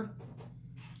last year,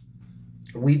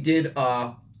 we did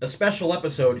a special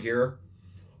episode here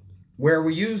where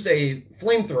we used a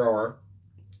flamethrower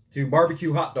to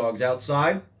barbecue hot dogs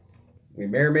outside. We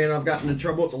may or may not have gotten in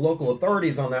trouble with the local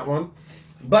authorities on that one.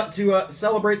 But to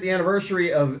celebrate the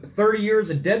anniversary of 30 years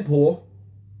of Deadpool,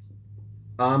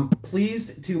 I'm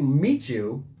pleased to meet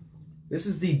you. This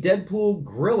is the Deadpool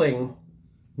grilling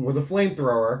with a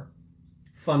flamethrower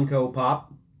Funko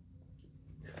Pop.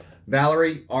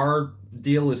 Valerie, our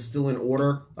deal is still in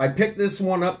order. I picked this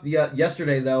one up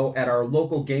yesterday, though, at our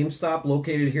local GameStop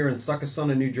located here in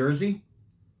Succossuna, New Jersey.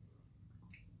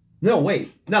 No,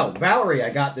 wait. No, Valerie,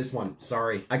 I got this one.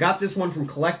 Sorry. I got this one from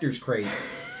Collector's Crate.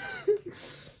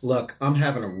 Look, I'm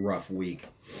having a rough week.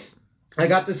 I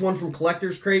got this one from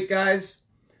Collector's Crate, guys.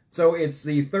 So it's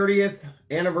the 30th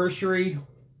anniversary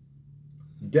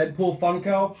Deadpool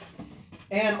Funko.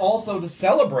 And also to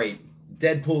celebrate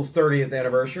Deadpool's 30th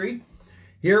anniversary,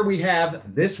 here we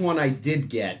have this one I did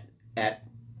get at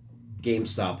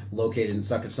GameStop, located in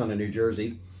Succossuna, New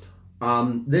Jersey.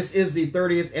 This is the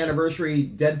 30th anniversary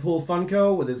Deadpool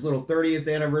Funko with his little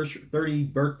 30th anniversary,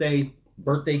 30th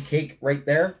birthday cake right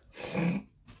there.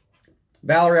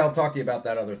 Valerie, I'll talk to you about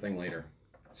that other thing later.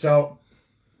 So,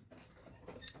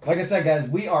 like I said, guys,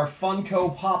 we are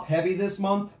Funko Pop heavy this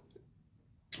month.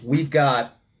 We've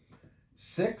got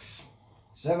 6,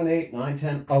 7, 8, 9,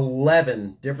 10,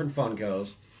 11 different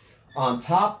Funkos. On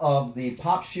top of the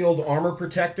Pop Shield Armor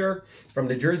Protector from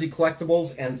the Jersey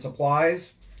Collectibles and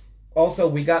Supplies. Also,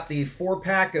 we got the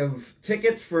 4-pack of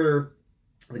tickets for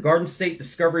the Garden State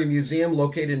Discovery Museum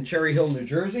located in Cherry Hill, New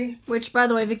Jersey. Which, by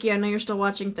the way, Vicky, I know you're still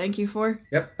watching. Thank you for.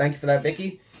 Yep, thank you for that,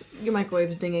 Vicky. Your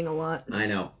microwave's dinging a lot. I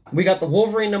know. We got the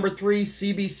Wolverine #3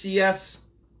 CBCS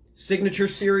Signature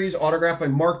Series, autographed by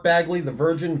Mark Bagley, the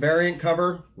Virgin variant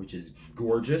cover, which is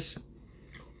gorgeous.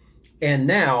 And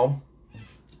now,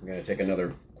 I'm going to take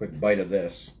another quick bite of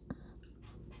this.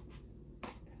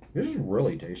 This is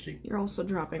really tasty. You're also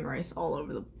dropping rice all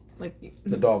over the...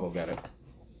 The dog will get it.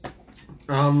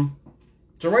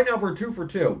 So right now we're 2 for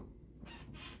 2.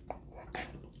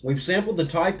 We've sampled the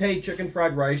Taipei chicken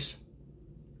fried rice.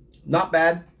 Not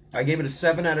bad. I gave it a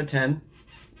 7 out of 10.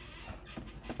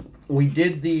 We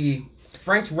did the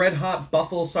Frank's Red Hot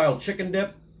Buffalo Style Chicken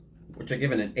Dip, which I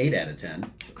give it an 8 out of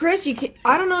 10. Chris,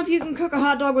 I don't know if you can cook a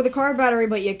hot dog with a car battery,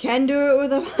 but you can do it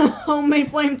with a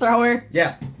homemade flamethrower.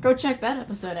 Yeah. Go check that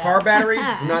episode out. Car battery,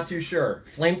 I'm not too sure.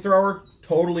 Flamethrower,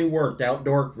 totally worked.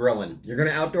 Outdoor grilling. You're going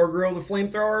to outdoor grill the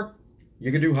flamethrower?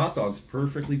 You could do hot dogs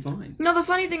perfectly fine. No, the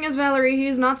funny thing is, Valerie,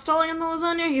 he's not stalling in the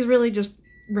lasagna. He's really just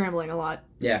rambling a lot.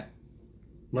 Yeah.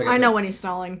 Like I know when he's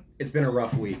stalling. It's been a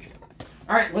rough week.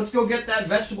 All right, let's go get that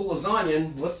vegetable lasagna,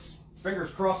 and let's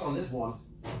fingers crossed on this one.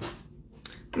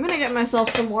 I'm gonna get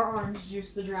myself some more orange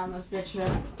juice to drown this bitch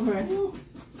with.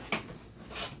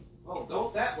 Oh,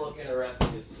 don't that look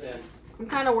interesting as sin. I'm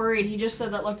kind of worried. He just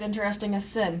said that looked interesting as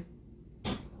sin.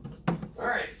 All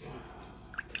right.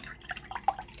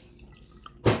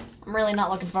 I'm really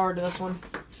not looking forward to this one.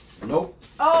 Nope.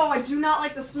 Oh, I do not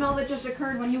like the smell that just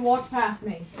occurred when you walked past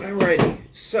me. Alrighty.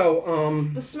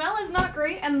 So, The smell is not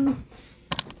great, and...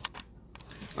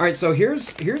 Alright, so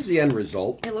here's the end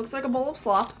result. It looks like a bowl of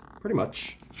slop. Pretty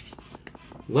much.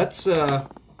 Let's, Oh,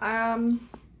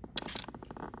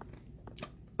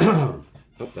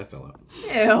 that fell out.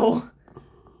 Ew.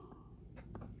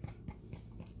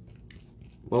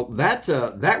 Well,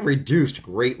 that reduced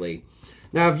greatly.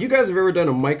 Now, if you guys have ever done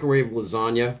a microwave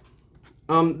lasagna,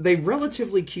 they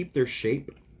relatively keep their shape.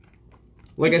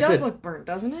 Like I said, It does look burnt,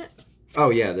 doesn't it? Oh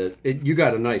yeah, you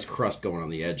got a nice crust going on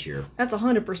the edge here. That's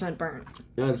 100% burnt.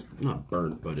 No, it's not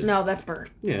burnt, but it's... No, that's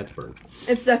burnt. Yeah, it's burnt.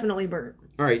 It's definitely burnt.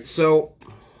 Alright, so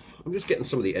I'm just getting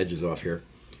some of the edges off here.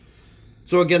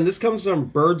 So again, this comes from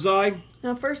Bird's Eye.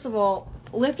 Now, first of all,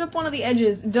 lift up one of the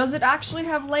edges. Does it actually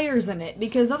have layers in it?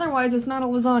 Because otherwise it's not a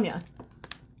lasagna.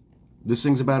 This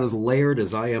thing's about as layered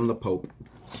as I am the Pope.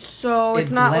 So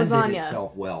it's not blended lasagna.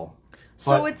 itself well.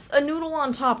 So But- it's a noodle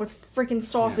on top with freaking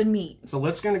sauce and meat. So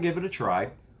let's gonna give it a try.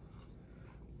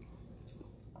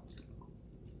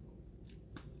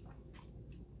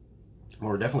 Well,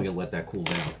 we're definitely gonna let that cool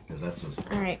down because that's just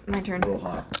All right, my turn. a little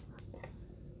hot.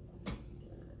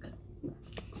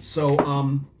 So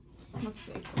Let's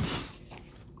see.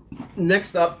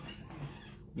 next up,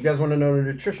 you guys want to know the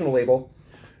nutritional label.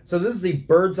 So this is the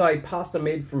Bird's Eye pasta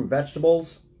made from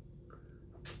vegetables.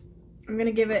 I'm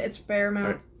gonna give it its fair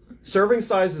amount. Serving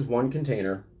size is 1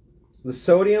 container. The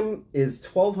sodium is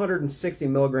 1,260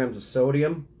 milligrams of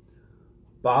sodium.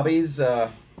 Bobby's,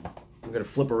 I'm going to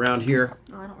flip around here.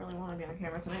 Oh, I don't really want to be on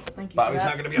camera tonight, but thank you Bobby's for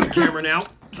not that. going to be on camera now,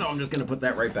 so I'm just going to put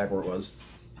that right back where it was.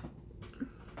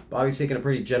 Bobby's taking a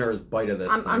pretty generous bite of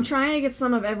this. I'm trying to get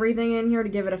some of everything in here to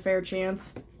give it a fair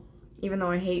chance, even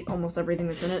though I hate almost everything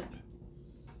that's in it.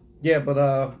 Yeah,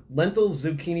 but lentils,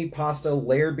 zucchini pasta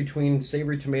layered between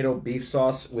savory tomato beef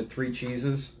sauce with 3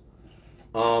 cheeses.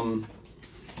 I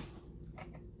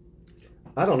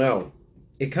don't know.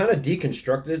 It kind of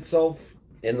deconstructed itself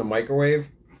in the microwave.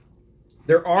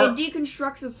 There are... It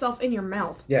deconstructs itself in your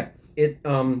mouth. Yeah, it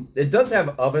does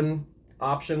have oven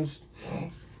options.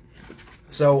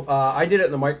 So I did it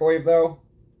in the microwave though.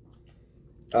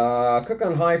 Cook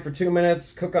on high for 2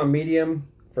 minutes. Cook on medium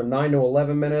for 9 to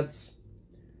 11 minutes.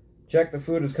 Check the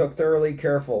food is cooked thoroughly.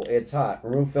 Careful, it's hot.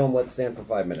 Remove film. Let stand for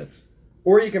 5 minutes.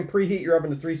 Or you can preheat your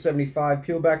oven to 375.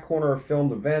 Peel back corner of film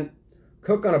to vent.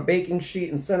 Cook on a baking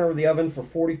sheet in center of the oven for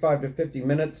 45 to 50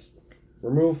 minutes.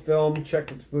 Remove film. Check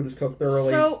that the food is cooked thoroughly.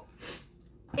 So,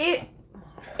 if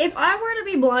I were to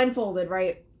be blindfolded,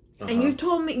 right, and you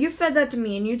fed that to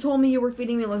me, and you told me you were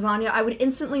feeding me lasagna, I would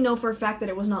instantly know for a fact that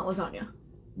it was not lasagna.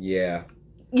 Yeah.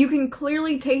 You can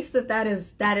clearly taste that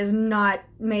is not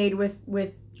made with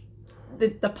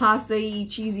the pasta-y,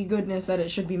 cheesy goodness that it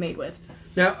should be made with.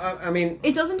 Now, I mean,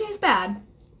 It doesn't taste bad.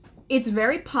 It's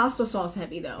very pasta sauce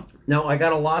heavy though. no, I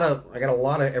got a lot of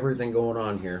everything going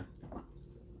on here.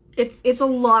 It's a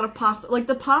lot of pasta. Like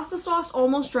the pasta sauce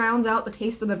almost drowns out the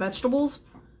taste of the vegetables.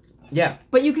 Yeah.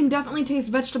 But you can definitely taste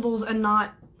vegetables and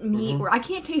not meat. Or I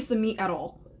can't taste the meat at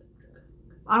all.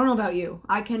 I don't know about you.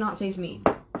 I cannot taste meat.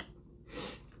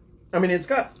 I mean, it's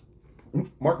got...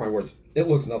 Mark my words. It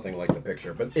looks nothing like the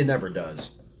picture, but it never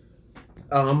does.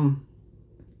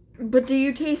 But do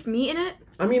you taste meat in it?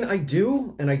 I mean, I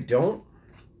do, and I don't.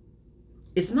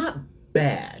 It's not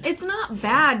bad. It's not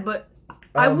bad, but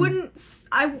I wouldn't...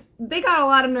 They got a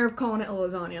lot of nerve calling it a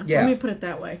lasagna. Yeah. Let me put it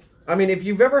that way. I mean, if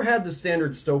you've ever had the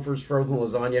standard Stouffer's frozen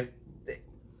lasagna,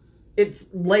 it's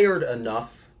layered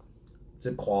enough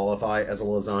to qualify as a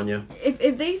lasagna.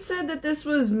 If they said that this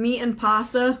was meat and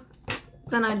pasta,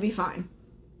 then I'd be fine.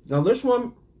 Now, this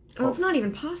one... Oh, it's not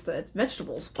even pasta. It's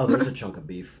vegetables. Oh, there's a chunk of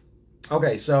beef.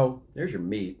 Okay, so there's your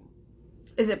meat.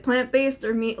 Is it plant-based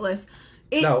or meatless?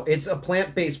 No, it's a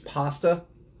plant-based pasta.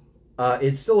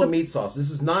 It's still a meat sauce.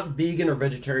 This is not vegan or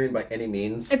vegetarian by any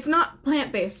means. It's not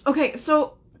plant-based. Okay,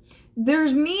 so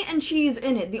there's meat and cheese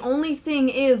in it. The only thing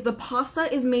is the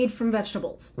pasta is made from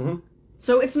vegetables. Mm-hmm.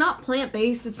 So it's not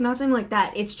plant-based. It's nothing like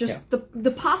that. It's just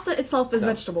the pasta itself is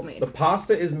vegetable made. The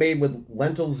pasta is made with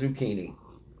lentil zucchini.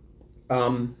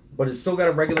 But it's still got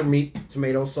a regular meat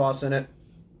tomato sauce in it.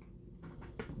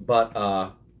 But,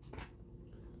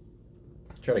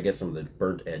 try to get some of the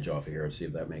burnt edge off of here and see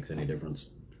if that makes any difference.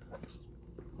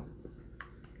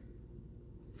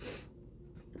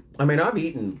 I mean, I've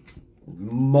eaten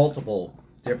multiple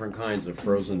different kinds of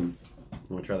frozen...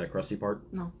 You want to try that crusty part?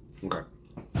 No. Okay.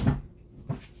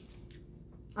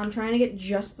 I'm trying to get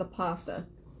just the pasta.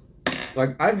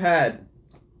 Like, I've had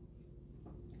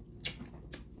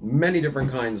many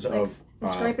different kinds of...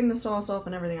 I'm scraping the sauce off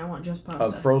and everything. I want just pasta.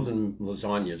 Of frozen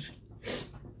lasagnas.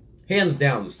 Hands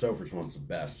down, the Stouffer's one's the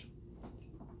best.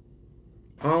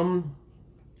 You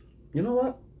know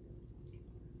what?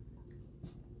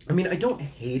 I mean, I don't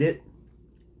hate it.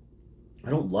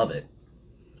 I don't love it.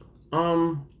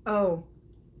 Oh.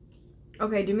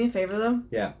 Okay, do me a favor, though.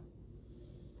 Yeah.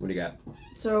 What do you got?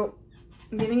 So,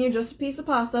 I'm giving you just a piece of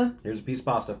pasta. Here's a piece of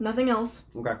pasta. Nothing else.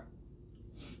 Okay.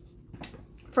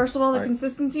 First of all, the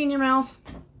consistency in your mouth,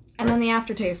 and then the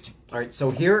aftertaste. All right,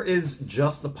 so here is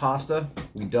just the pasta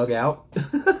we dug out.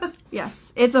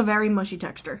 Yes, it's a very mushy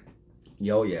texture.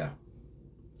 Yo, yeah.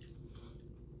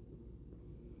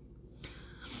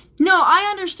 No, I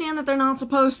understand that they're not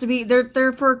supposed to be.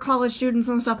 They're for college students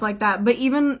and stuff like that. But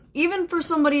even for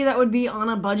somebody that would be on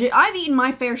a budget, I've eaten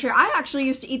my fair share. I actually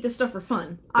used to eat this stuff for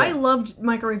fun. Yeah. I loved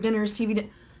microwave dinners, TV.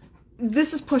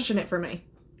 This is pushing it for me.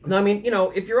 No, I mean, you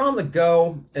know, if you're on the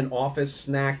go, an office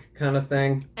snack kind of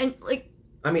thing, and like,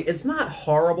 I mean, it's not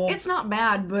horrible. It's not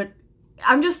bad, but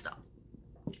I'm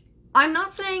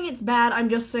not saying it's bad. I'm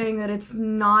just saying that it's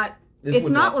not. It's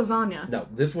not lasagna. No,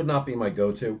 this would not be my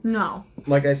go-to. No.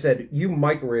 Like I said, you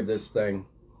microwave this thing.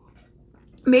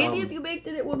 Maybe if you baked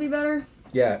it, it would be better.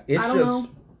 Yeah, it's I don't know.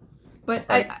 But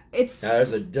it's... Yeah,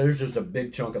 there's just a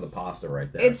big chunk of the pasta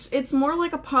right there. It's more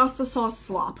like a pasta sauce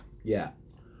slop. Yeah.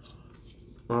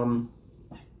 The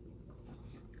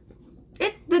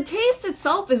taste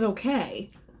itself is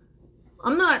okay.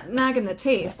 I'm not nagging the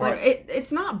taste. Like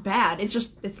it's not bad. It's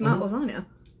just not lasagna.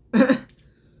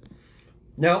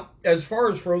 Now, as far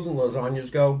as frozen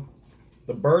lasagnas go,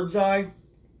 the Bird's Eye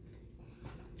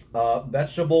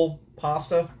vegetable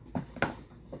pasta.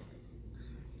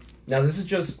 Now, this is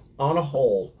just on a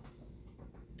whole.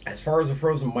 As far as a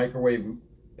frozen microwave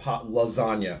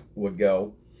lasagna would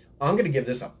go, I'm going to give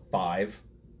this a 5.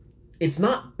 It's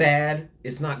not bad.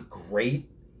 It's not great.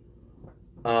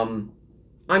 I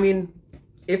mean,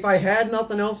 if I had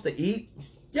nothing else to eat,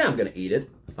 yeah, I'm going to eat it,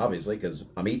 obviously, because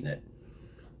I'm eating it.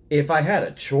 If I had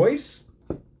a choice,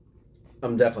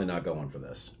 I'm definitely not going for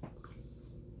this.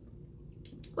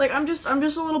 Like, I'm just a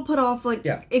little put off. Like,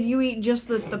 yeah. If you eat just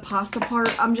the pasta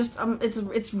part,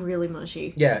 it's really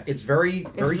mushy. Yeah, it's very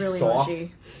really soft.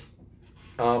 Mushy.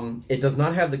 It does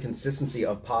not have the consistency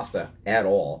of pasta at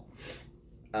all.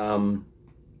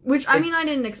 Which, I mean, I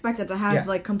didn't expect it to have,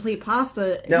 like, complete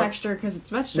pasta texture because it's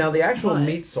vegetables. Now, the actual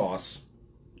meat sauce,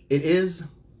 it is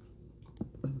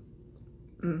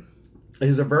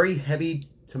a very heavy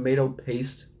tomato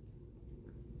paste.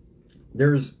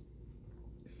 There's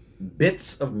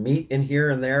bits of meat in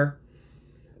here and there.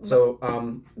 So,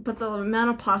 but the amount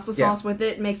of pasta sauce with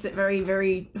it makes it very,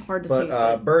 very hard to taste.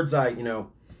 But Bird's Eye, you know,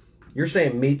 you're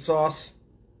saying meat sauce.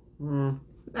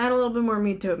 Add a little bit more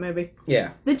meat to it, maybe.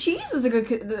 Yeah. The cheese is a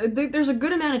good... There's a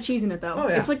good amount of cheese in it, though. Oh,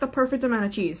 yeah. It's like the perfect amount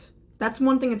of cheese. That's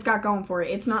one thing it's got going for it.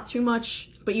 It's not too much,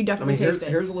 but you definitely taste it.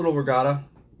 Here's a little regatta.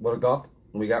 What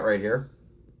we got right here.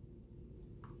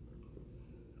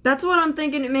 That's what I'm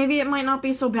thinking. Maybe it might not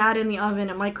be so bad in the oven.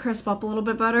 It might crisp up a little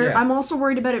bit better. Yeah. I'm also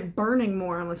worried about it burning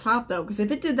more on the top, though, because if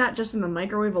it did that just in the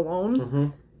microwave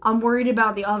alone, I'm worried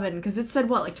about the oven, because it said,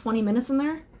 what, like 20 minutes in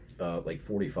there? Like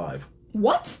 45.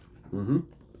 What?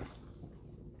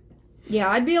 Yeah,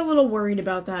 I'd be a little worried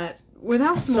about that. With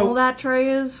how small that tray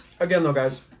is. Again, though,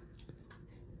 guys,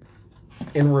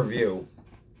 in review,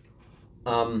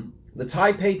 the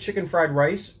Taipei chicken fried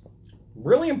rice,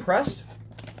 really impressed.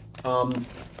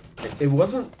 It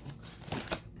wasn't...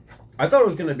 I thought it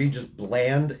was going to be just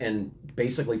bland and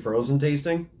basically frozen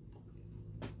tasting.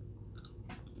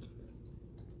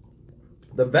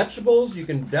 The vegetables, you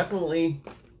can definitely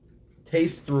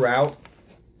taste throughout.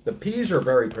 The peas are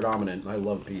very predominant, and I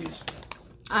love peas.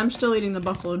 I'm still eating the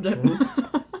buffalo dip.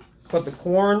 But the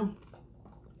corn,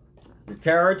 the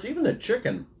carrots, even the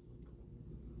chicken.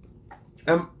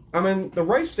 I mean, the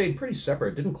rice stayed pretty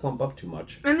separate. It didn't clump up too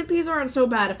much. And the peas aren't so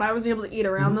bad. If I was able to eat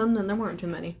around them, then there weren't too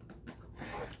many.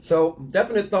 So,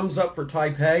 definite thumbs up for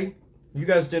Taipei. You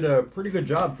guys did a pretty good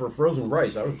job for frozen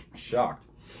rice. I was shocked.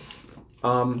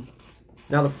 Now,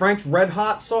 the Frank's Red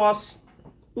Hot sauce.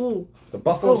 Ooh. The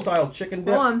buffalo-style chicken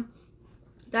dip. Hold on.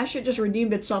 That shit just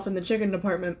redeemed itself in the chicken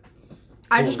department.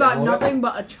 I just got nothing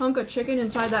but a chunk of chicken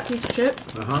inside that piece of chip.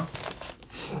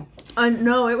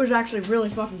 No, it was actually really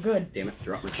fucking good. Damn it,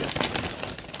 drop my chip.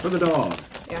 For the dog.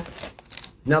 Yeah.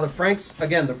 Now the Frank's,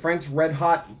 again, the Frank's Red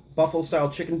Hot Buffalo Style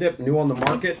Chicken Dip, new on the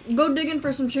market. Go digging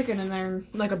for some chicken in there,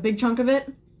 like a big chunk of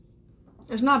it.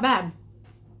 It's not bad.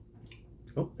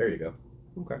 Oh, there you go.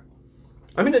 Okay.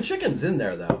 I mean, the chicken's in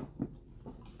there, though.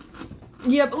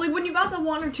 Yeah, but like when you got the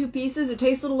 1 or 2 pieces, it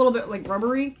tasted a little bit like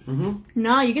rubbery. Mm-hmm.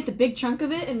 Nah, you get the big chunk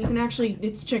of it, and you can actually,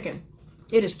 it's chicken.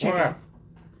 It is chicken. Oh, yeah.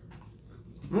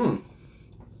 Mmm.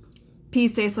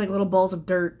 Peas taste like little balls of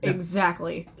dirt. Yeah.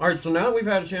 Exactly. All right, so now that we've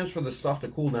had a chance for the stuff to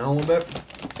cool down a little bit.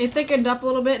 It thickened up a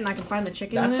little bit, and I can find the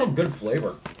chicken in it. That's some good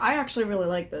flavor. I actually really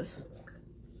like this.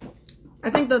 I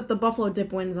think that the buffalo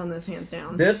dip wins on this, hands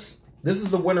down. This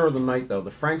is the winner of the night, though.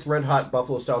 The Frank's Red Hot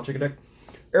Buffalo Style Chicken Dip.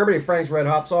 Everybody, Frank's Red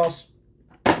Hot sauce.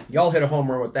 Y'all hit a home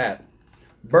run with that.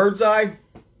 Bird's Eye.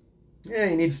 Yeah,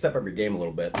 you need to step up your game a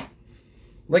little bit.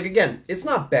 Like, again, it's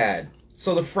not bad.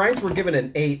 So the Franks were given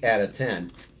an 8 out of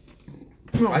 10.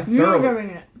 No, you're giving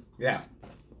it. Yeah.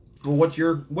 Well, what's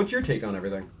your take on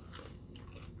everything?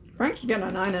 Frank's getting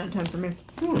a 9 out of 10 for me.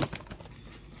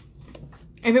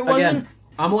 If it wasn't... Again,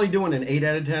 I'm only doing an 8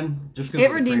 out of 10 just because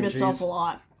it redeemed itself a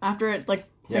lot after it, like,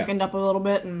 thickened up a little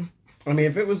bit. And I mean,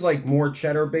 if it was, like, more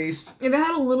cheddar-based... If it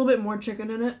had a little bit more chicken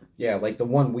in it. Yeah, like the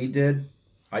one we did.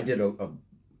 I did a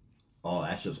oh,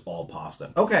 that's just all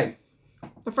pasta. Okay.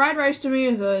 The fried rice to me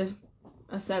is a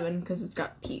 7 because it's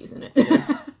got peas in it.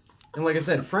 Yeah. And like I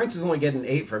said, Frank's is only getting an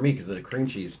 8 for me because of the cream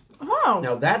cheese. Oh.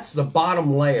 Now, that's the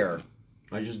bottom layer.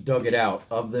 I just dug it out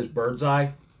of this Bird's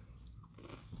Eye.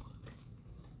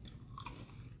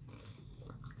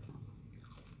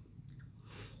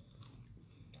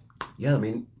 Yeah, I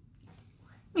mean...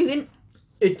 You can...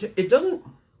 It doesn't...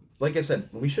 Like I said,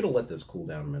 we should have let this cool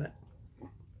down a minute.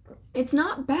 It's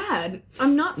not bad.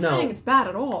 I'm not saying it's bad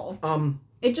at all.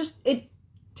 It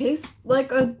tastes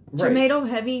like a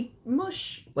tomato-heavy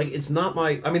mush. Like, it's not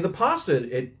my... I mean, the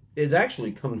pasta, it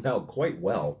actually comes out quite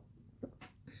well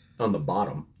on the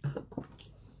bottom.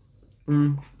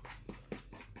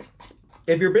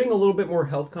 If you're being a little bit more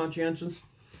health conscientious...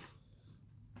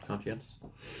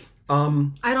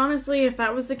 I'd honestly, if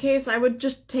that was the case, I would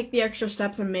just take the extra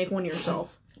steps and make one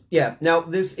yourself. Yeah, now,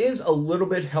 this is a little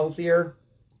bit healthier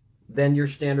than your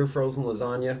standard frozen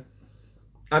lasagna.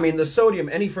 I mean, the sodium,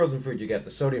 any frozen food you get,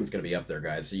 the sodium's going to be up there,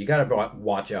 guys. So you got to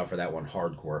watch out for that one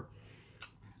hardcore.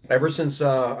 Ever since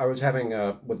I was having,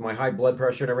 with my high blood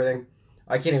pressure and everything,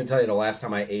 I can't even tell you the last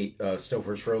time I ate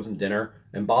Stouffer's frozen dinner.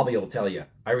 And Bobby will tell you,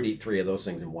 I would eat 3 of those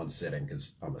things in one sitting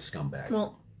because I'm a scumbag.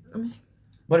 Well, let me see.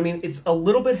 But I mean, it's a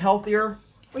little bit healthier.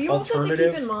 Well, you also have to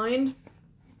keep in mind,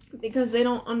 because they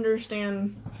don't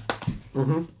understand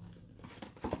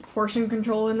portion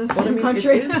control in this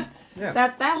country. Yeah.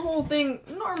 That whole thing,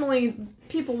 normally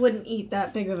people wouldn't eat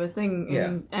that big of a thing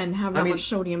and have that much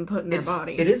sodium put in their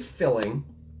body. It is filling.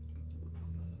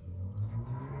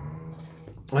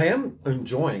 I am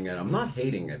enjoying it. I'm not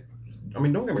hating it. I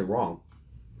mean, don't get me wrong.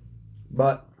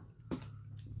 But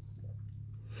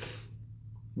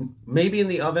maybe in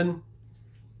the oven,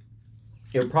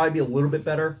 it would probably be a little bit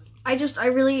better. I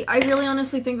really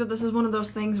honestly think that this is one of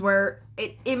those things where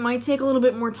it might take a little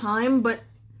bit more time, but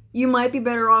you might be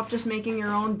better off just making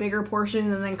your own bigger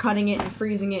portion and then cutting it and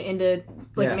freezing it into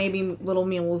maybe little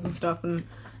meals and stuff. And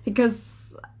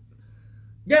because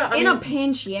a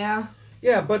pinch, yeah,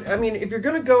 but I mean, if you're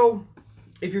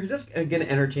just gonna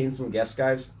entertain some guests,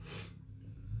 guys,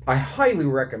 I highly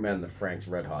recommend the Frank's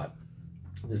Red Hot.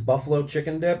 This buffalo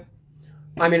chicken dip.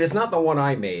 I mean, it's not the one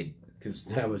I made, because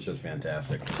that was just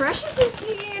fantastic. Precious is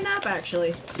taking a nap,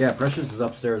 actually. Yeah, Precious is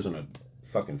upstairs in a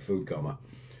fucking food coma.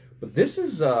 But this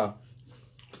is,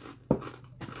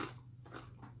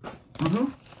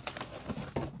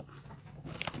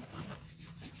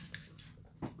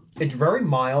 It's very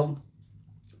mild.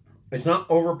 It's not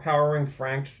overpowering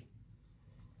Frank's.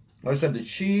 Like I said, the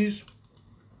cheese,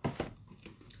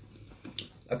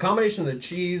 a combination of the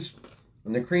cheese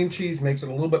and the cream cheese makes it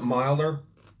a little bit milder.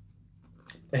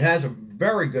 It has a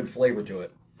very good flavor to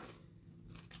it.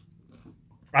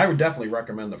 I would definitely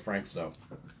recommend the Frank's, though.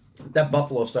 That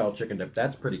buffalo style chicken dip,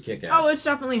 that's pretty kick-ass. Oh, it's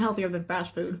definitely healthier than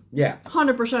fast food. Yeah.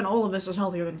 100% all of this is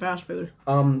healthier than fast food.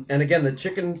 And again, the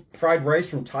chicken fried rice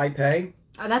from Taipei.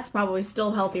 That's probably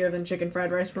still healthier than chicken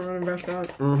fried rice from a restaurant.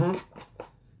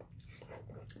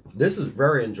 This is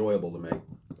very enjoyable to me.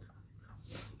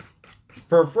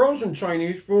 For frozen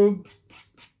Chinese food...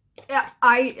 Yeah,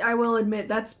 I will admit,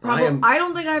 that's probably... I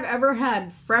don't think I've ever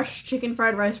had fresh chicken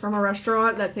fried rice from a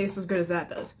restaurant that tastes as good as that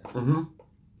does.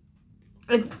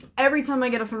 Every time I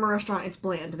get it from a restaurant, it's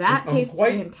bland. That tastes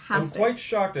fantastic. I'm quite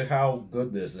shocked at how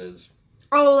good this is.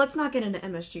 Oh, let's not get into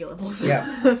MSG levels.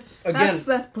 Yeah. Again,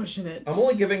 that's pushing it. I'm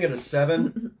only giving it a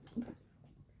 7.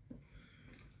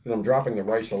 And I'm dropping the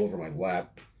rice all over my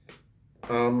lap.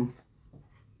 I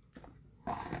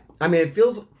mean, it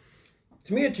feels...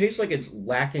 To me, it tastes like it's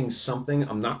lacking something.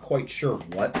 I'm not quite sure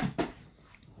what.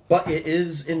 But it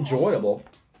is enjoyable.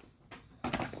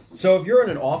 So if you're in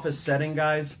an office setting,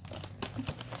 guys...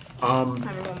 Having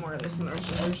one more of this in the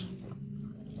rest of yours.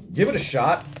 Give it a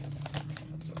shot.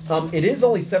 It is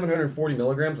only 740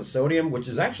 milligrams of sodium, which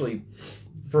is actually,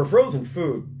 for a frozen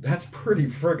food, that's pretty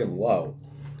friggin' low.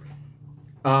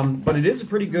 But it is a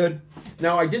pretty good...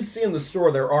 Now, I did see in the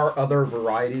store there are other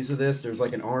varieties of this. There's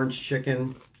like an orange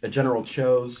chicken, a General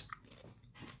Tso's.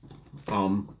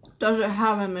 Does it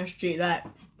have MSG?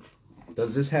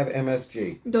 Does this have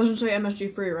MSG? It doesn't say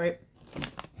MSG free, right?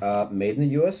 Made in the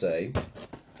USA.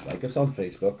 Like us on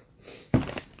Facebook.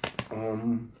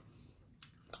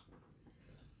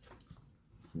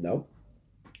 Nope.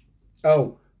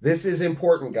 Oh, this is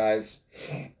important, guys.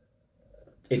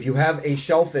 If you have a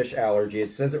shellfish allergy,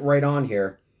 it says it right on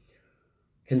here.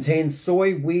 Contains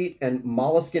soy, wheat, and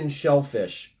molluscan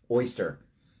shellfish oyster.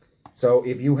 So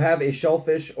if you have a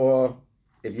shellfish or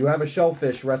if you have a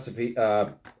shellfish recipe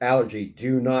allergy,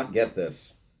 do not get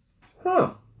this.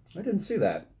 Huh. I didn't see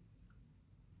that.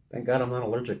 Thank God I'm not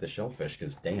allergic to shellfish,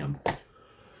 because damn.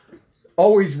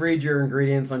 Always read your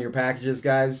ingredients on your packages,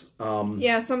 guys.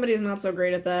 Yeah, somebody's not so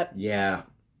great at that. Yeah,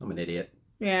 I'm an idiot.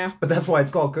 Yeah. But that's why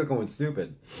it's called Cooking with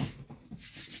Stupid.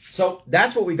 So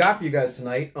that's what we got for you guys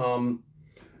tonight.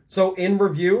 So in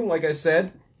review, like I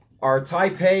said, our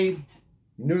Taipei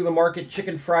new to the market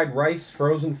chicken fried rice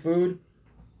frozen food,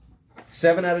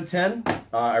 7 out of 10.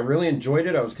 I really enjoyed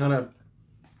it. I was kind of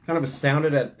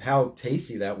astounded at how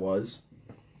tasty that was.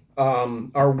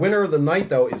 Our winner of the night,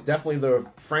 though, is definitely the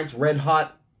Frank's Red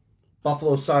Hot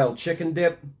Buffalo Style Chicken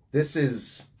Dip. This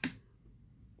is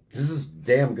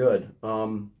damn good.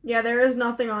 Yeah, there is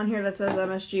nothing on here that says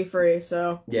MSG free,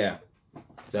 so... Yeah.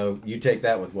 So you take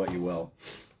that with what you will.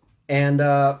 And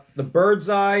the Bird's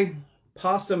Eye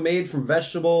pasta made from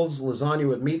vegetables, lasagna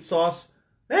with meat sauce.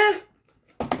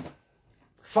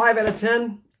 5 out of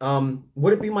 10.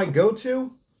 Would it be my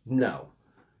go-to? No.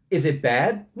 Is it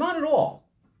bad? Not at all.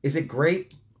 Is it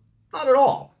great? Not at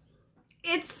all.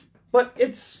 But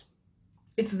it's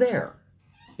there.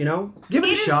 You know? Give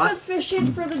it a shot. It is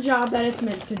sufficient for the job that it's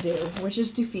meant to do, which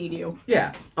is to feed you.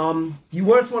 Yeah. You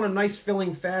just want a nice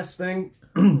filling fast thing?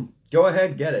 Go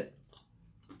ahead, get it.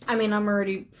 I mean, I'm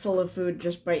already full of food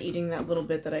just by eating that little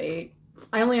bit that I ate.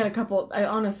 I only had a couple... I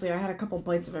had a couple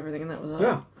bites of everything, and that was all.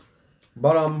 Yeah.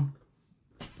 But,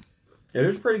 it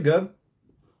is pretty good.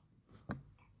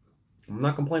 I'm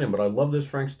not complaining, but I love this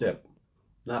Frank's dip.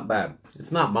 Not bad.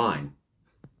 It's not mine,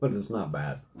 but it's not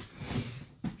bad.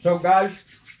 So, guys,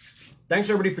 thanks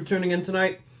everybody for tuning in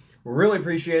tonight. We really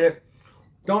appreciate it.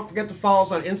 Don't forget to follow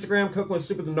us on Instagram, Cooking with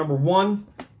Stupid, the number 1.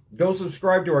 Go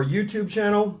subscribe to our YouTube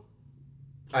channel.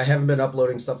 I haven't been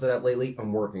uploading stuff to that lately.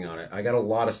 I'm working on it. I got a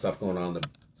lot of stuff going on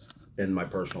in my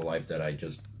personal life that I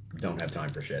just don't have time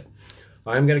for shit.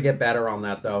 I'm going to get better on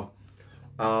that, though.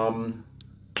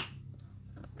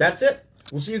 That's it.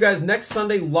 We'll see you guys next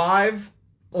Sunday live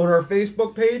on our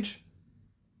Facebook page.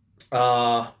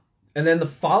 And then the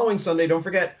following Sunday, don't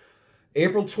forget,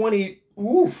 April 25th,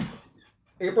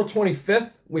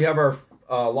 we have our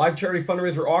live charity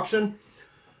fundraiser auction.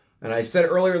 And I said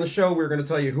earlier in the show, we were going to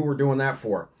tell you who we're doing that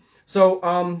for. So,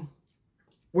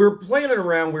 we were playing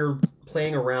around,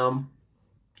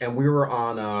 and we were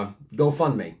on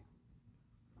GoFundMe.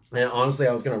 And honestly,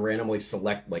 I was going to randomly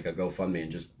select like a GoFundMe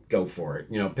and just go for it.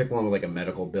 You know, pick one with like a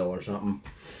medical bill or something.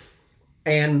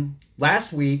 And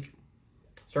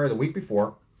the week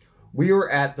before, we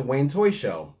were at the Wayne Toy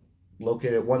Show,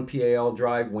 located at 1 PAL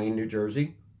Drive, Wayne, New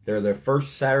Jersey. They're the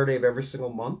first Saturday of every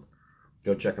single month.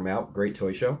 Go check them out. Great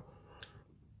toy show.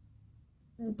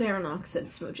 Darren Knox said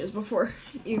smooches before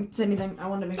you said anything. I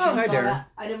wanted to make sure you saw Darren.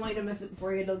 that. I didn't want you to miss it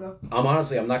before you had to go.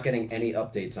 I'm not getting any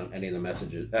updates on any of the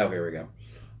messages. Oh, here we go.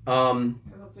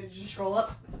 Did you scroll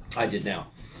up? I did now.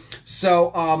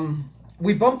 So,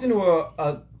 we bumped into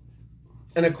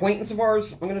an acquaintance of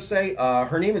ours, I'm going to say.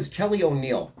 Her name is Kelly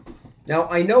O'Neill. Now,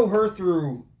 I know her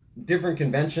through different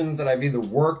conventions that I've either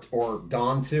worked or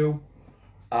gone to.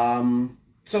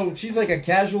 So, she's like a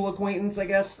casual acquaintance, I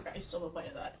guess. I still have a bite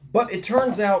of that. But it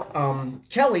turns out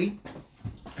Kelly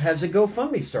has a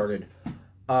GoFundMe started.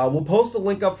 We'll post a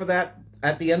link up for that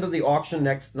at the end of the auction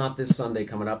not this Sunday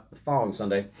coming up, the following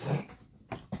Sunday.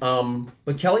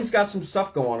 But Kelly's got some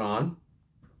stuff going on.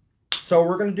 So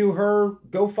we're going to do her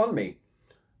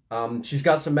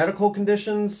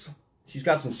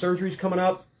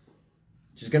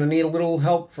She's going to need a little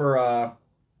help for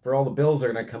all the bills that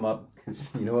are going to come up. 'Cause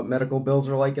you know what medical bills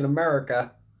are like in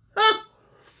America.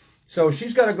 So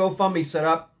she's got a GoFundMe set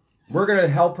up. We're going to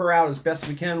help her out as best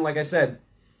we can. Like I said,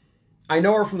 I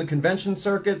know her from the convention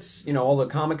circuits, you know, all the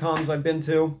Comic-Cons I've been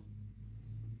to.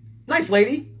 Nice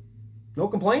lady. No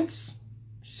complaints.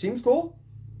 She seems cool.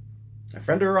 I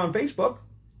friended her on Facebook.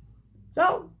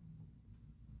 So,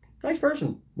 nice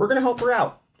person. We're going to help her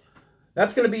out.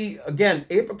 That's going to be, again,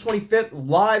 April 25th,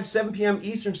 live, 7 p.m.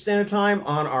 Eastern Standard Time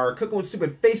on our Cooking with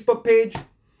Stupid Facebook page.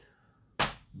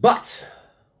 But,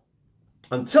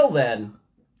 until then,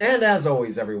 and as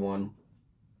always, everyone...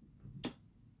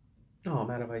 Oh, I'm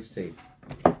out of iced tea.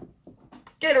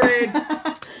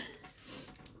 Gatorade!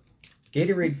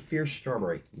 Gatorade Fierce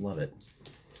Strawberry. Love it.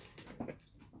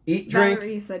 Eat, drink...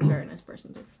 Valerie said very nice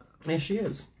person, too. Yeah, she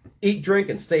is. Eat, drink,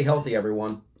 and stay healthy,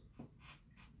 everyone.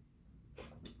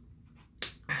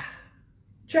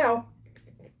 Ciao.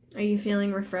 Are you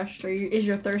feeling refreshed? Is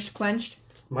your thirst quenched?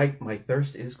 My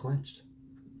thirst is quenched.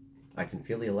 I can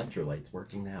feel the electrolytes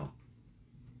working now.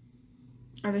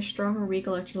 Are they strong or weak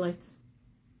electrolytes?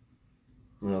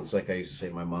 Well, it's like I used to say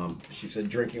to my mom. She said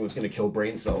drinking was going to kill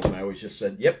brain cells, and I always just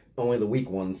said, yep, only the weak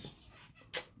ones.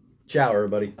 Ciao,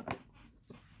 everybody.